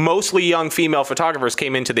new, mostly young female photographers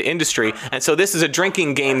came into the industry. And so this is a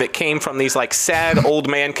drinking game that came from these like sad old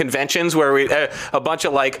man conventions where a bunch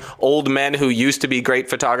of like old men who used to be great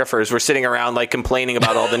photographers were sitting around like complaining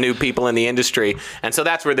about all the new people in the industry. And so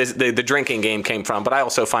that's where the drinking game came from. But I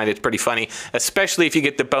also find it pretty funny, especially if you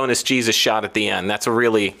get the bonus Jesus shot at the end. That's a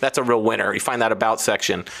real winner. You find that About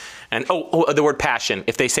section. And the word passion.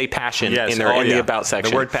 If they say passion in the About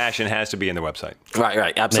section, the word passion has to be in the website.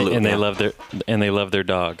 Right, absolutely. And they love their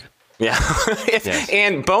dog. Yeah. Yes.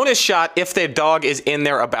 And bonus shot if their dog is in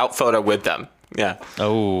their About photo with them. Yeah.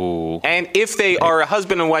 Oh. And if they are a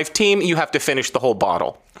husband and wife team, you have to finish the whole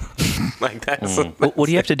bottle. Like that's. What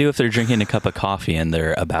do you have to do if they're drinking a cup of coffee in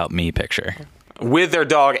their About Me picture? With their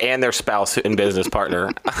dog and their spouse and business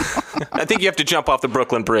partner. I think you have to jump off the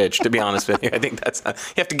Brooklyn Bridge, to be honest with you. I think you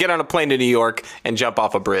have to get on a plane to New York and jump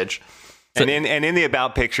off a bridge. And in the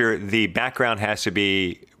About picture, the background has to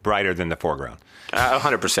be brighter than the foreground.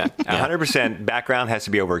 100%. 100% background has to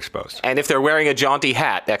be overexposed. And if they're wearing a jaunty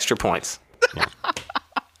hat, extra points. Yeah.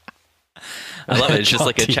 I love it. It's just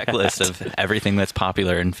like a checklist of everything that's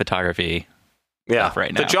popular in photography. Yeah,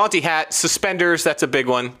 right now. The jaunty hat, suspenders, that's a big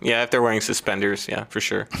one. Yeah, if they're wearing suspenders, yeah, for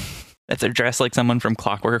sure. That's dressed like someone from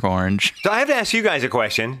Clockwork Orange. So I have to ask you guys a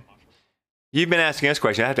question. You've been asking us a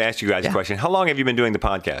question. I have to ask you guys a question. How long have you been doing the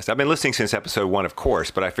podcast? I've been listening since episode 1, of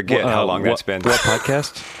course, but I forget how long that's been. What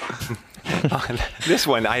podcast? This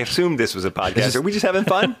one, I assumed this was a podcast. Are we just having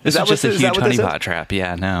fun? This is just a huge honeypot trap.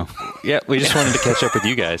 Yeah, no. Yeah, we just wanted to catch up with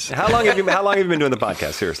you guys. How long have you been doing the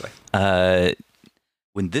podcast? Seriously.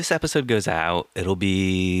 When this episode goes out, it'll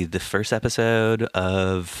be the first episode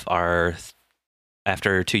of our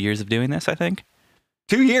after 2 years of doing this, I think.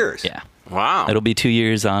 2 years. Yeah. Wow. It'll be 2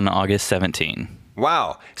 years on August 17.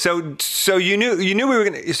 Wow. So you knew we were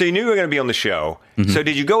going to be on the show. Mm-hmm. So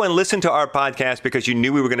did you go and listen to our podcast because you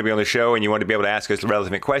knew we were going to be on the show and you wanted to be able to ask us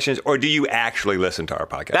relevant questions, or do you actually listen to our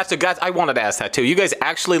podcast? I wanted to ask that too. You guys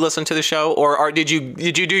actually listen to the show, or did you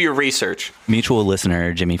do your research? Mutual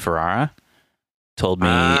listener Jimmy Ferrara told me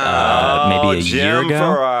maybe a year ago.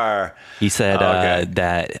 Ferrara. He said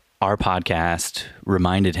that our podcast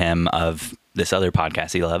reminded him of this other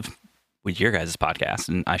podcast he loved, with your guys' podcast,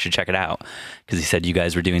 and I should check it out because he said you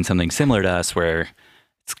guys were doing something similar to us where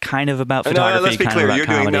it's kind of about photography, let's be kind clear. of about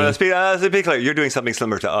comedy. Let's be clear. You're doing something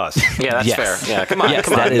similar to us. Yeah, that's fair. Yeah, come on. Yes,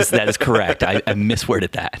 come on. That is correct. I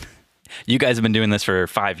misworded that. You guys have been doing this for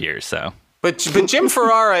 5 years, so. But Jim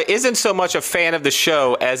Ferrara isn't so much a fan of the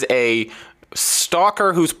show as a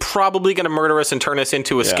stalker who's probably going to murder us and turn us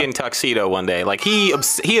into a skin tuxedo one day. Like he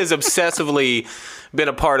is obsessively been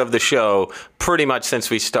a part of the show pretty much since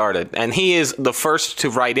we started, and he is the first to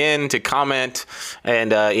write in, to comment,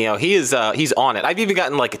 and he's on it. I've even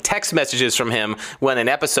gotten like text messages from him when an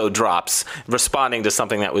episode drops, responding to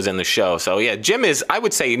something that was in the show. So yeah, Jim is, I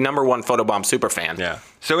would say, #1 Photobomb super fan. Yeah.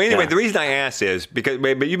 So anyway, the reason I asked is because,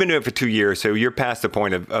 but you've been doing it for 2 years, so you're past the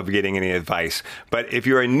point of getting any advice. But if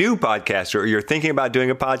you're a new podcaster or you're thinking about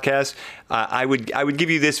doing a podcast, I would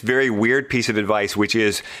give you this very weird piece of advice, which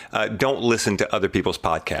is don't listen to other people's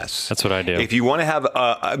podcasts. That's what I do. If you want to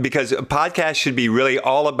have, because a podcast should be really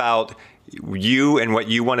all about you and what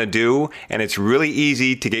you want to do, and it's really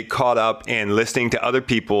easy to get caught up in listening to other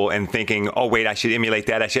people and thinking, oh wait, I should emulate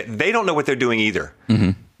that. They don't know what they're doing either.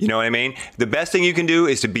 Mm-hmm. You know what I mean? The best thing you can do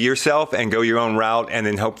is to be yourself and go your own route, and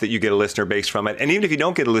then hope that you get a listener base from it. And even if you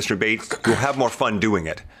don't get a listener base, you'll have more fun doing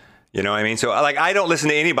it. You know what I mean? So like, I don't listen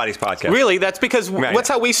to anybody's podcast. Really? That's because that's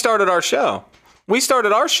how we started our show. We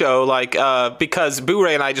started our show because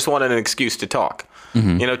Boo-Ray and I just wanted an excuse to talk.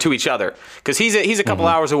 Mm-hmm. To each other, because he's a couple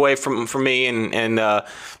hours away from me, and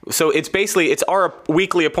so it's our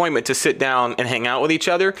weekly appointment to sit down and hang out with each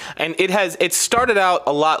other. And it started out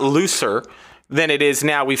a lot looser than it is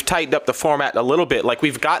now. We've tightened up the format a little bit. Like,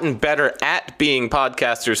 we've gotten better at being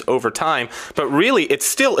podcasters over time, but really it's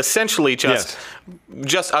still essentially just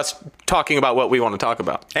us talking about what we want to talk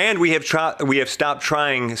about. And we have stopped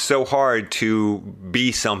trying so hard to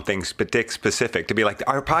be something specific, to be like,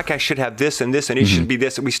 our podcast should have this and this, and it should be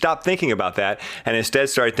this. We stopped thinking about that, and instead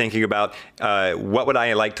started thinking about what would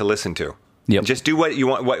I like to listen to. Yep. Just do what you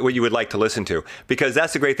want, what you would like to listen to, because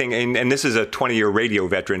that's the great thing. And this is a 20-year radio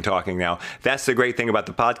veteran talking now. That's the great thing about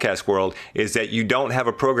the podcast world, is that you don't have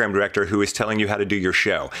a program director who is telling you how to do your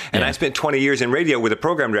show. And I spent 20 years in radio with a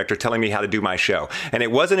program director telling me how to do my show. And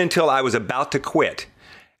it wasn't until I was about to quit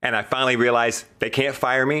and I finally realized they can't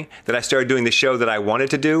fire me, that I started doing the show that I wanted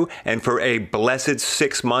to do. And for a blessed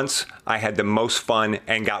 6 months, I had the most fun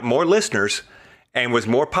and got more listeners and was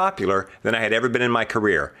more popular than I had ever been in my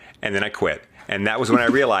career. And then I quit. And that was when I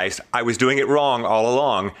realized I was doing it wrong all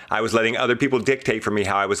along. I was letting other people dictate for me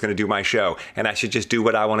how I was going to do my show, and I should just do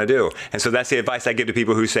what I want to do. And so that's the advice I give to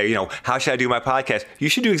people who say, how should I do my podcast? You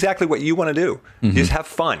should do exactly what you want to do. Mm-hmm. Just have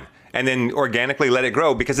fun, and then organically let it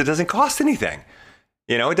grow, because it doesn't cost anything.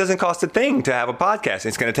 It doesn't cost a thing to have a podcast.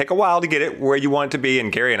 It's going to take a while to get it where you want it to be.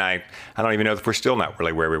 And Gary and I don't even know if we're still not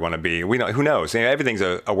really where we want to be. We know, who knows? Everything's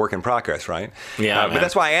a work in progress, right? Yeah. But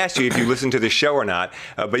that's why I asked you if you listen to the show or not.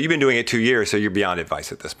 But you've been doing it 2 years, so you're beyond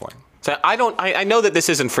advice at this point. So I know that this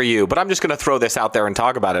isn't for you, but I'm just going to throw this out there and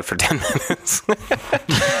talk about it for 10 minutes.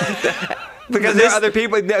 Because there are other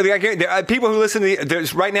people. There are people who listen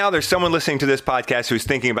to right now. There's someone listening to this podcast who's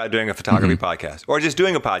thinking about doing a photography podcast, or just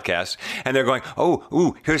doing a podcast, and they're going,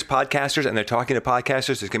 here's podcasters, and they're talking to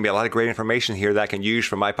podcasters. There's going to be a lot of great information here that I can use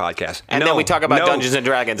for my podcast. And then we talk about Dungeons and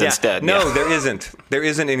Dragons instead. No, there isn't. There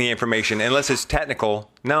isn't any information unless it's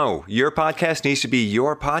technical. No, your podcast needs to be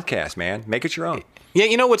your podcast, man. Make it your own.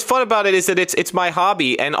 Yeah, what's fun about it is that it's my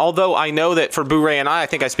hobby, and although I know that for Boo-Ray and I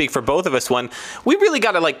think I speak for both of us, we really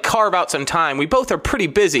got to carve out some time. We both are pretty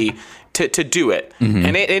busy to do it,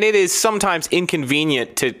 and it is sometimes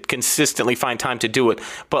inconvenient to consistently find time to do it.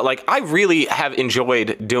 But I really have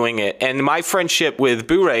enjoyed doing it, and my friendship with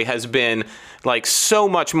Boo-Ray has been so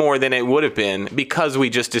much more than it would have been because we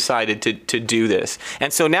just decided to do this.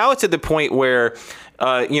 And so now it's at the point where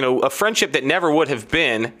a friendship that never would have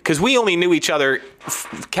been, because we only knew each other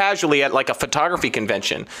casually at a photography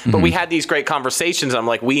convention, but we had these great conversations. I'm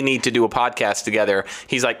like, we need to do a podcast together.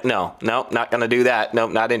 He's like, no, not going to do that. No,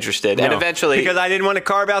 not interested. No, and eventually, because I didn't want to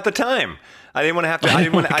carve out the time. I didn't want to have to. I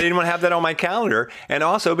didn't want to have that on my calendar, and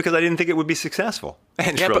also because I didn't think it would be successful.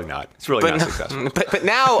 And it's really not. It's really not successful. But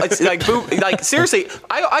now it's seriously,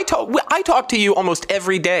 I talk to you almost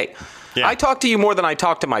every day. Yeah. I talk to you more than I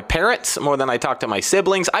talk to my parents, more than I talk to my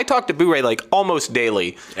siblings. I talk to Boo-Ray almost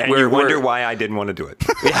daily. And you wonder why I didn't want to do it.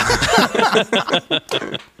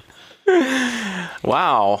 Yeah.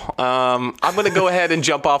 Wow. I'm going to go ahead and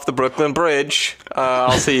jump off the Brooklyn Bridge.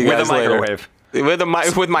 I'll see you guys later.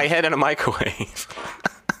 With my head in a microwave.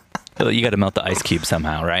 You got to melt the ice cube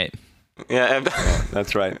somehow, right? Yeah,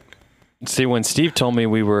 that's right. See, when Steve told me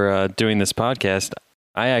we were doing this podcast,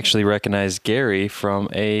 I actually recognized Gary from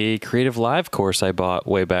a Creative Live course I bought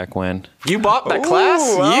way back when. You bought that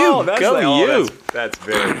class? Wow, that's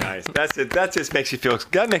very nice. That just makes you feel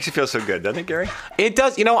so good, doesn't it, Gary? It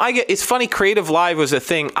does. It's funny. Creative Live was a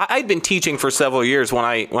thing. I'd been teaching for several years when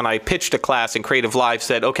I pitched a class, and Creative Live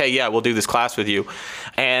said, "Okay, yeah, we'll do this class with you,"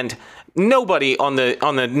 and nobody on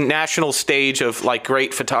the national stage of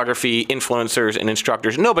great photography influencers and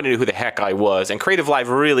instructors, nobody knew who the heck I was. And Creative Live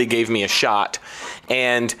really gave me a shot.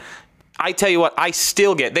 And I tell you what, I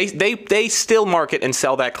still get, they still market and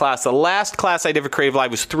sell that class. The last class I did for Creative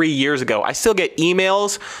Live was 3 years ago. I still get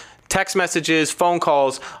emails, text messages, phone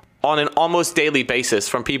calls on an almost daily basis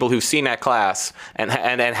from people who've seen that class and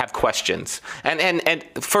have questions. And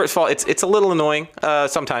first of all, it's a little annoying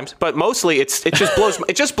sometimes, but mostly it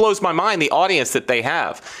just blows my mind, the audience that they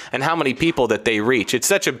have and how many people that they reach. It's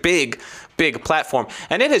such a big platform,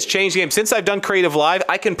 and it has changed the game. Since I've done Creative Live,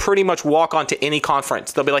 I can pretty much walk onto any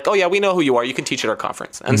conference. They'll be like, oh yeah, we know who you are, you can teach at our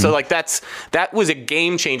conference. And so like that was a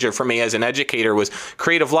game changer for me as an educator, was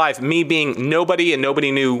Creative Live, me being nobody and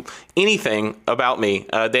nobody knew anything about me,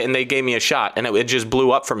 and they gave me a shot, and it just blew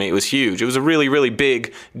up for me. It was huge. It was a really, really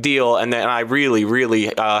big deal, and then I really,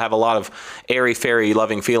 really have a lot of airy-fairy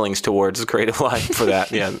loving feelings towards Creative Live for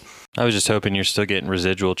that. Yeah. I was just hoping you're still getting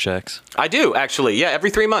residual checks. I do, actually. Yeah, every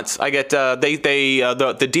 3 months I get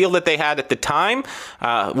the deal that they had at the time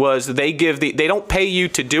was they don't pay you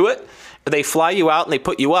to do it. They fly you out and they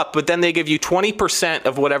put you up, but then they give you 20%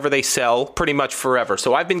 of whatever they sell pretty much forever.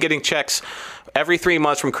 So I've been getting checks every 3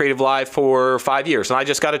 months from Creative Live for 5 years. And I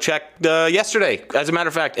just got a check yesterday, as a matter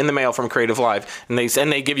of fact, in the mail from Creative Live. And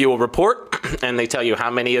they give you a report and they tell you how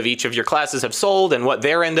many of each of your classes have sold and what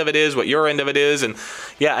their end of it is, what your end of it is. And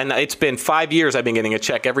yeah, and it's been 5 years I've been getting a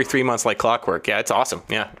check every 3 months like clockwork. Yeah, it's awesome.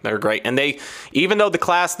 Yeah, they're great. And even though my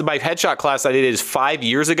headshot class I did is 5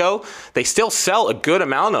 years ago, they still sell a good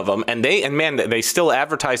amount of them. And they still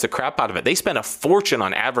advertise the crap out of it. They spend a fortune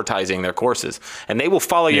on advertising their courses. And they will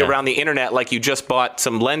follow you around the internet like you just bought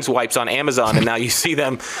some lens wipes on Amazon, and now you see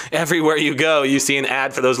them everywhere you go. You see an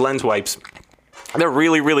ad for those lens wipes. They're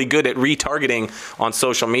really, really good at retargeting on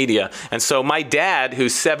social media. And so my dad,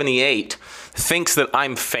 who's 78, thinks that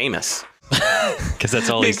I'm famous. Because that's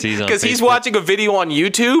all he sees on Facebook. Because he's watching a video on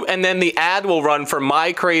YouTube, and then the ad will run for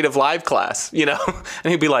my Creative Live class, and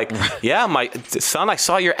he'd be like, yeah, my son, I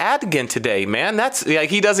saw your ad again today, man. That's like,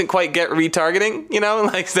 he doesn't quite get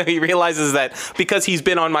retargeting, so he realizes that because he's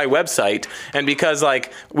been on my website and because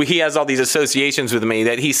he has all these associations with me,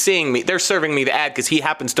 that he's seeing me, they're serving me the ad because he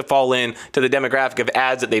happens to fall in to the demographic of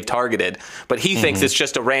ads that they've targeted. But he thinks it's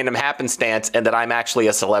just a random happenstance and that I'm actually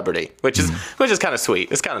a celebrity, which is kind of sweet.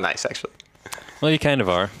 It's kind of nice, actually. Well, you kind of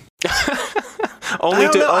are.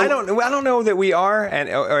 I don't know that we are, and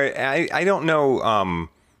I don't know.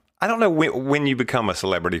 I don't know when you become a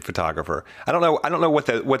celebrity photographer. I don't know what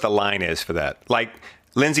the line is for that. Like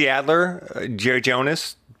Lindsay Adler, Jerry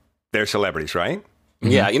Jonas, they're celebrities, right?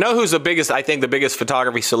 Yeah, you know who's the biggest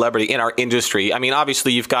photography celebrity in our industry? I mean,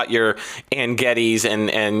 obviously you've got your Ann Gettys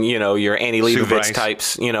and your Annie Leibovitz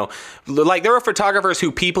types, Like there are photographers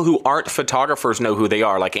people who aren't photographers know who they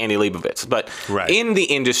are, like Annie Leibovitz. But in the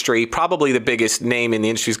industry, probably the biggest name in the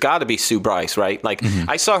industry's got to be Sue Bryce, right? Like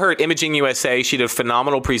I saw her at Imaging USA. She did a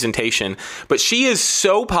phenomenal presentation, but she is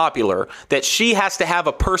so popular that she has to have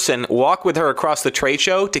a person walk with her across the trade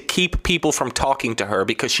show to keep people from talking to her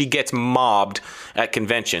because she gets mobbed at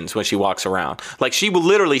conventions when she walks around. Like she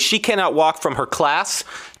cannot walk from her class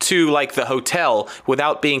to like the hotel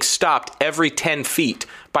without being stopped every 10 feet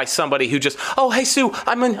by somebody who just, oh, hey Sue,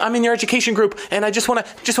 I'm in your education group and I just want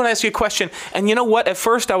to ask you a question. And you know what? At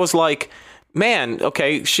first I was like, man,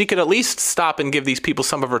 okay, she could at least stop and give these people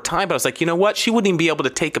some of her time. But I was like, you know what? She wouldn't even be able to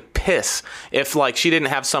take a piss if she didn't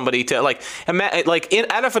have somebody to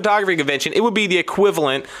at a photography convention. It would be the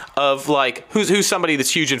equivalent of who's somebody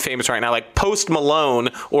that's huge and famous right now, like Post Malone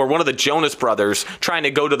or one of the Jonas Brothers trying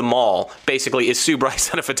to go to the mall. Basically, is Sue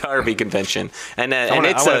Bryce at a photography convention. And I want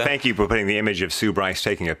to thank you for putting the image of Sue Bryce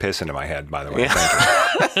taking a piss into my head. By the way,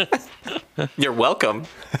 thank you. You're welcome.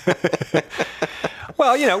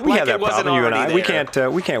 Well, we have that problem, you and I. There.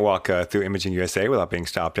 We can't walk through Imaging USA without being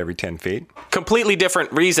stopped every 10 feet. Completely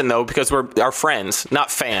different reason, though, because we're our friends, not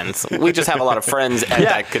fans. We just have a lot of friends at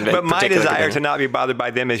that convention. But my desire to not be bothered by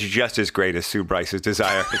them is just as great as Sue Bryce's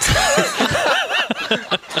desire.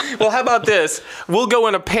 Well, how about this? We'll go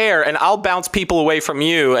in a pair, and I'll bounce people away from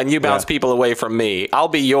you, and you bounce people away from me. I'll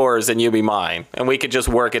be yours, and you be mine. And we could just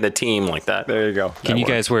work in a team like that. There you go. Can you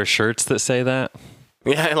guys wear shirts that say that?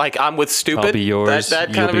 Yeah, like I'm with stupid. I'll be yours.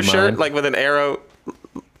 That kind of a shirt, like with an arrow.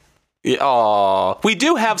 Oh, we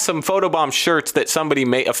do have some photobomb shirts that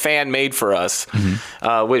a fan made for us,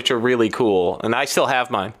 which are really cool, and I still have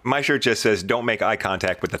mine. My shirt just says, "Don't make eye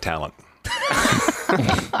contact with the talent."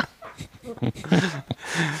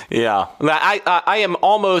 Yeah, I am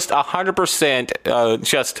almost 100%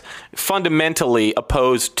 just fundamentally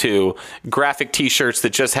opposed to graphic T-shirts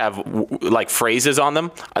that just have phrases on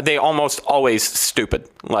them. They almost always stupid.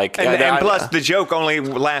 And plus the joke only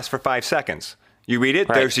lasts for 5 seconds. You read it,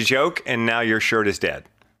 there's a joke, and now your shirt is dead.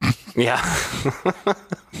 Yeah.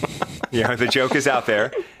 The joke is out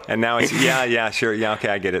there, And now it's, yeah, sure. Yeah, okay,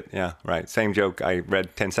 I get it. Yeah, right. Same joke I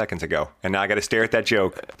read 10 seconds ago. And now I got to stare at that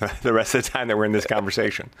joke the rest of the time that we're in this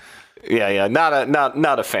conversation. Yeah.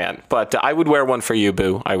 Not a fan. But I would wear one for you,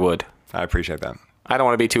 Boo. I would. I appreciate that. I don't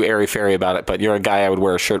want to be too airy-fairy about it, but you're a guy I would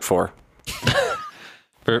wear a shirt for.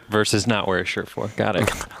 Versus not wear a shirt for. Got it.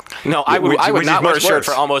 No, I would not wear a shirt worse.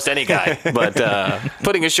 for almost any guy. But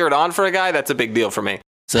putting a shirt on for a guy, that's a big deal for me.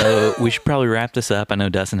 So we should probably wrap this up. I know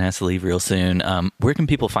Dustin has to leave real soon. Where can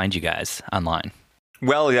people find you guys online?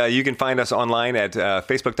 Well, you can find us online at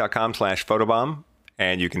facebook.com/photobomb.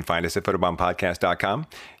 And you can find us at photobombpodcast.com.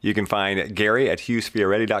 You can find Gary at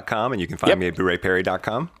hughesfioretti.com. And you can find me at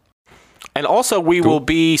BluRayPerry.com. And also, we will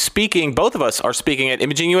be speaking, both of us are speaking at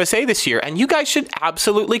Imaging USA this year, and you guys should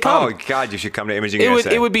absolutely come. Oh, God, you should come to Imaging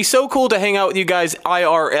USA. It would be so cool to hang out with you guys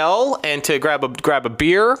IRL and to grab a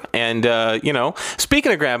beer. And,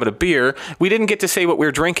 speaking of grabbing a beer, we didn't get to say what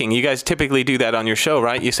we're drinking. You guys typically do that on your show,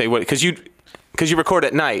 right? You say what, because you record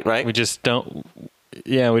at night, right? We just don't.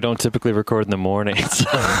 Yeah, we don't typically record in the morning. So.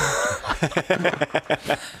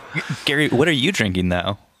 Gary, what are you drinking,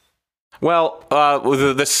 though? Well,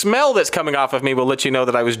 the smell that's coming off of me will let you know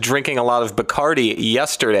that I was drinking a lot of Bacardi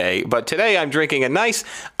yesterday. But today I'm drinking a nice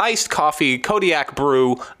iced coffee, Kodiak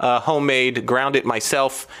brew, homemade, ground it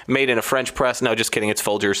myself, made in a French press. No, just kidding. It's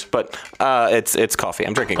Folgers. But it's coffee.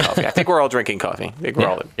 I'm drinking coffee. I think we're all drinking coffee.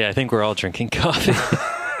 I think we're all drinking coffee.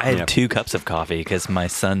 I had 2 cups of coffee because my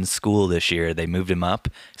son's school this year, they moved him up,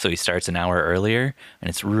 so he starts an hour earlier, and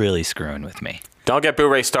it's really screwing with me. Don't get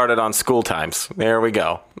Boo-Ray started on school times. There we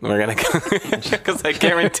go. We're going to, because I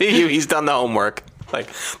guarantee you he's done the homework. Like,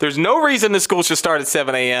 there's no reason the school should start at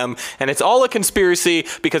 7 a.m., and it's all a conspiracy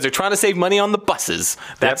because they're trying to save money on the buses.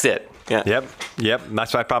 That's it. Yeah. Yep.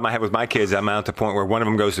 That's my problem I have with my kids. I'm at the point where one of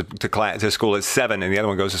them goes to school at 7 and the other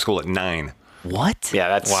one goes to school at 9. What? Yeah,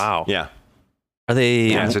 that's... Wow. Yeah. Are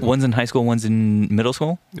they one's in high school, one's in middle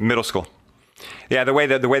school? Middle school. Yeah, the way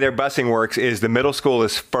their busing works is the middle school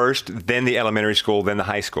is first, then the elementary school, then the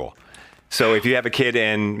high school. So if you have a kid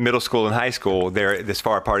in middle school and high school, they're as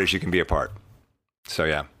far apart as you can be apart. So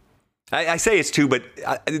yeah, I say it's 2, but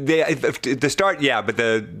the start, yeah, but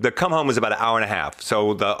the come home is about an hour and a half.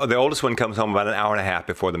 So the oldest one comes home about an hour and a half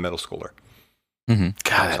before the middle schooler. Mm-hmm.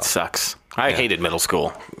 God, that sucks. I hated middle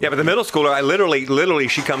school. Yeah, but the middle schooler, I literally,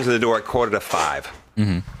 she comes in the door at 4:45.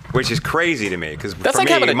 Mm-hmm. Which is crazy to me because that's for like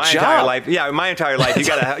me, having a my job. entire life, my entire life,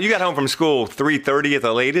 you got home from school 3:30 at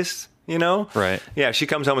the latest, Right. Yeah, she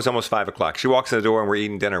comes home, it's almost 5 o'clock. She walks in the door and we're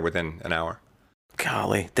eating dinner within an hour.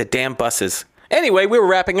 Golly, the damn buses. Anyway, we were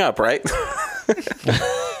wrapping up, right?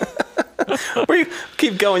 We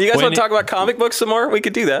keep going. You guys want to talk about comic books some more? We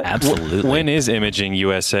could do that. Absolutely. When is Imaging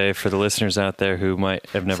USA for the listeners out there who might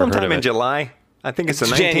have never heard of it? Sometime in July. I think it's the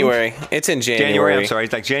 19th. January. It's in January. I'm sorry.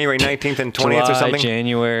 It's like January 19th and 20th or something.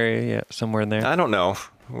 January, yeah, somewhere in there. I don't know.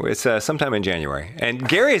 It's sometime in January. And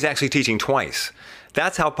Gary is actually teaching twice.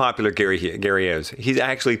 That's how popular Gary is. He's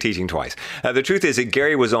actually teaching twice. The truth is that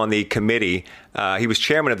Gary was on the committee. He was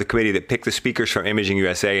chairman of the committee that picked the speakers from Imaging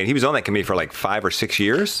USA, and he was on that committee for like 5 or 6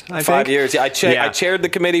 years, I think. 5 years. Yeah, I chaired the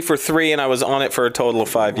committee for 3, and I was on it for a total of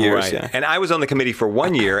 5 years. Right. Yeah. And I was on the committee for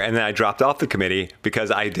 1 year, and then I dropped off the committee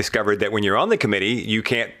because I discovered that when you're on the committee, you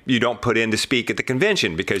don't put in to speak at the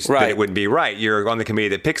convention because then it wouldn't be right. You're on the committee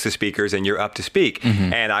that picks the speakers, and you're up to speak.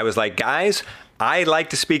 Mm-hmm. And I was like, guys, I like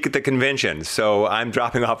to speak at the convention, so I'm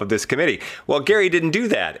dropping off of this committee. Well, Gary didn't do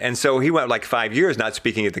that, and so he went like 5 years not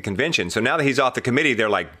speaking at the convention. So now that he's off the committee, they're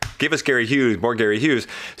like, give us Gary Hughes, more Gary Hughes.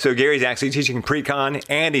 So Gary's actually teaching pre-con,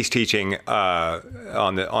 and he's teaching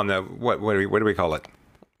on the what do we call it?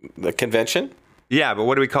 The convention? Yeah, but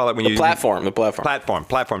what do we call it when the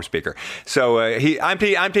platform speaker. So I'm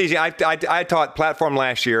teaching. I taught platform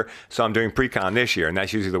last year, so I'm doing pre-con this year, and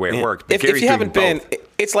that's usually the way it works. If you haven't been,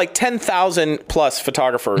 it's like 10,000 plus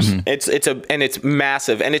photographers. Mm-hmm. It's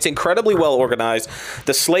massive, and it's incredibly well organized.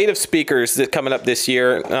 The slate of speakers that coming up this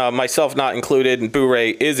year, myself not included, and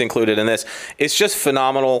Boo-Ray is included in this. It's just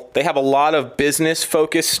phenomenal. They have a lot of business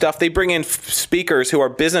focused stuff. They bring in speakers who are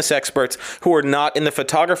business experts who are not in the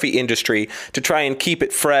photography industry to try and keep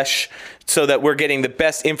it fresh so that we're getting the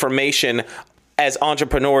best information as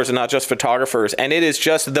entrepreneurs and not just photographers. And it is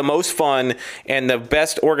just the most fun and the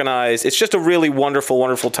best organized. It's just a really wonderful,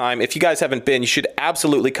 wonderful time. If you guys haven't been, you should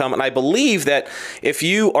absolutely come. And I believe that if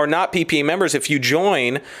you are not PPA members, if you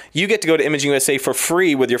join, you get to go to Imaging USA for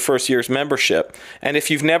free with your first year's membership. And if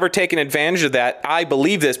you've never taken advantage of that, I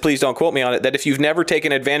believe this, please don't quote me on it, that if you've never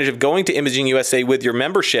taken advantage of going to Imaging USA with your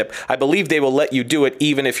membership, I believe they will let you do it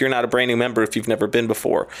even if you're not a brand new member, if you've never been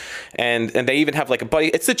before. And they even have like a buddy.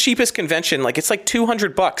 It's the cheapest convention. Like it's like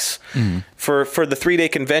 $200 for the 3-day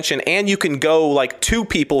convention, and you can go like 2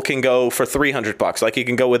 people can go for $300. Like you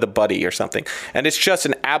can go with a buddy or something, and it's just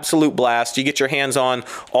an absolute blast. You get your hands on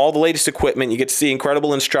all the latest equipment. You get to see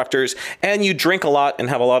incredible instructors, and you drink a lot and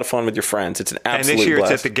have a lot of fun with your friends. It's an absolute And this year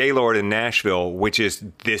blast. it's at the Gaylord in Nashville, which is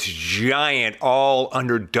this giant, all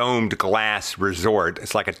under domed glass resort.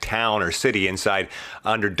 It's like a town or city inside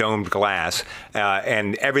under domed glass,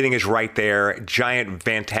 and everything is right there. Giant,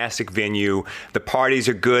 fantastic venue. The parties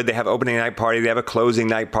are good. They have opening night party. They have a closing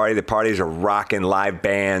night party. The parties are rocking, live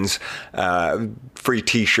bands, free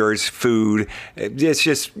T-shirts, food. It's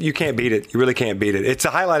just, you can't beat it. You really can't beat it. It's a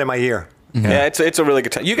highlight of my year. Yeah, it's a really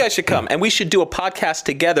good time. You guys should come, and we should do a podcast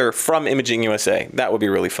together from Imaging USA. That would be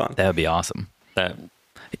really fun. That would be awesome.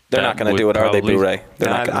 They're not going to do it, are they, Blu-ray? They're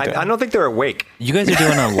not gonna do it. I don't think they're awake. You guys are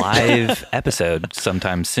doing a live episode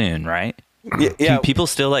sometime soon, right? Yeah. Can people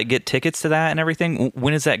still like get tickets to that and everything?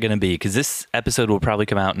 When is that going to be? Because this episode will probably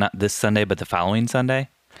come out not this Sunday, but the following Sunday.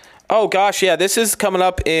 Oh gosh, yeah, this is coming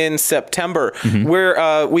up in September.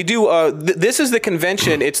 Where we do this is the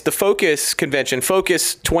convention. It's the Focus convention,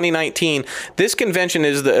 Focus 2019. This convention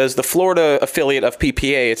is the Florida affiliate of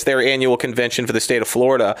PPA. It's their annual convention for the state of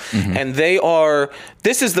Florida, and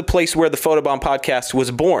this is the place where the Photobomb podcast was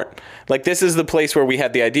born. Like this is the place where we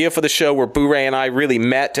had the idea for the show, where Boo-Ray and I really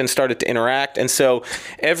met and started to interact. And so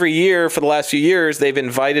every year for the last few years, they've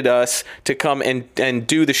invited us to come and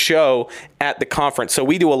do the show at the conference. So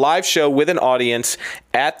we do a live show with an audience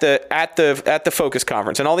at the Focus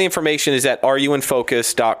conference, and all the information is at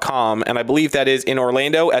areyouinfocus.com, and I believe that is in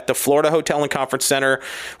Orlando at the Florida Hotel and Conference Center,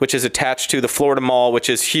 which is attached to the Florida Mall, which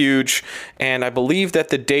is huge. And I believe that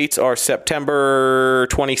the dates are September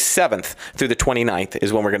 27th through the 29th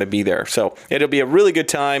is when we're going to be there. So it'll be a really good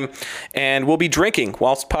time, and we'll be drinking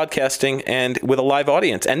whilst podcasting and with a live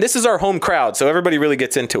audience. And this is our home crowd, so everybody really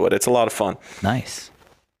gets into it. It's a lot of fun. Nice.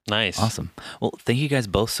 Nice. Awesome. Well, thank you guys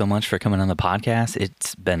both so much for coming on the podcast.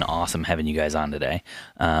 It's been awesome having you guys on today.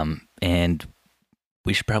 And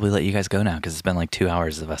we should probably let you guys go now because it's been like 2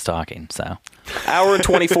 hours of us talking. So, hour and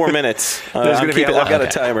 24 minutes. There's going to be I've got a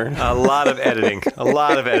timer. A lot of editing. A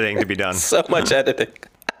lot of editing to be done. So much editing.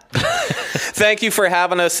 Thank you for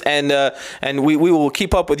having us, and we will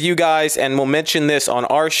keep up with you guys, and we'll mention this on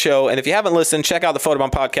our show. And if you haven't listened, check out the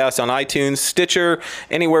Photobomb podcast on iTunes, Stitcher,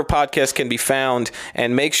 anywhere podcasts can be found,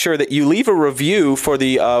 and make sure that you leave a review for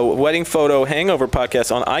the Wedding Photo Hangover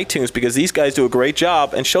podcast on iTunes, because these guys do a great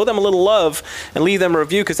job, and show them a little love and leave them a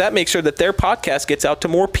review, because that makes sure that their podcast gets out to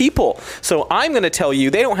more people. So I'm going to tell you,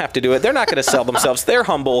 they don't have to do it. They're not going to sell themselves. They're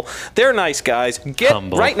humble. They're nice guys.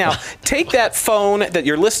 Right now, take that phone that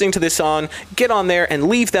you're listening to this on, get on there and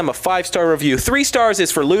leave them a 5-star review. 3 stars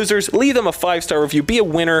is for losers. Leave them a 5-star review. Be a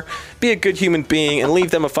winner. Be a good human being and leave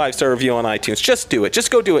them a 5-star review on iTunes. Just do it. Just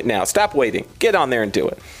go do it now. Stop waiting. Get on there and do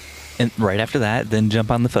it. and right after that, then jump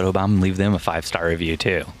on the Photobomb and leave them a 5-star review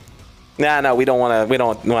too. No, we don't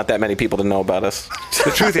want that many people to know about us.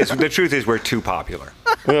 The truth is we're too popular.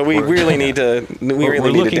 Well, we really need to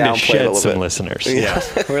downplay shed a little some bit. listeners. Yeah,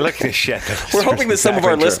 we're looking to shed them. We're hoping that some of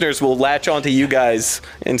our Exactly true. listeners will latch onto you guys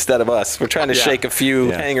instead of us. We're trying to shake a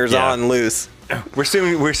few hangers on loose. We're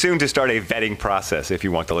soon to start a vetting process if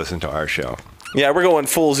you want to listen to our show. Yeah, we're going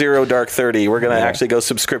full zero dark 30. We're going to actually go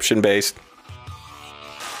subscription based.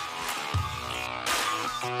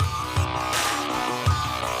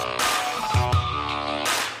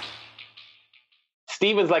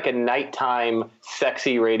 Steven's like a nighttime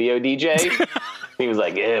sexy radio DJ. He was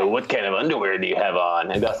like, "Yeah, what kind of underwear do you have on?"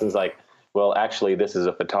 And Dustin's like, "Well, actually, this is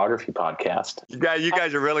a photography podcast." You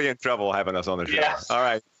guys are really in trouble having us on the show. Yes. All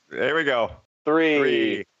right, here we go.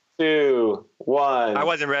 3, 2, 1. I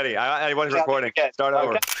wasn't ready. I wasn't recording. Okay. Start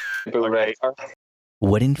over. Blu-ray.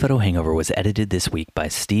 Wedding Photo Hangover was edited this week by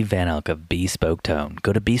Steve Van Elk of Bespoke Tone.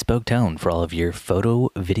 Go to Bespoke Tone for all of your photo,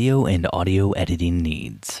 video, and audio editing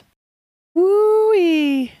needs.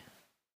 Woo-wee!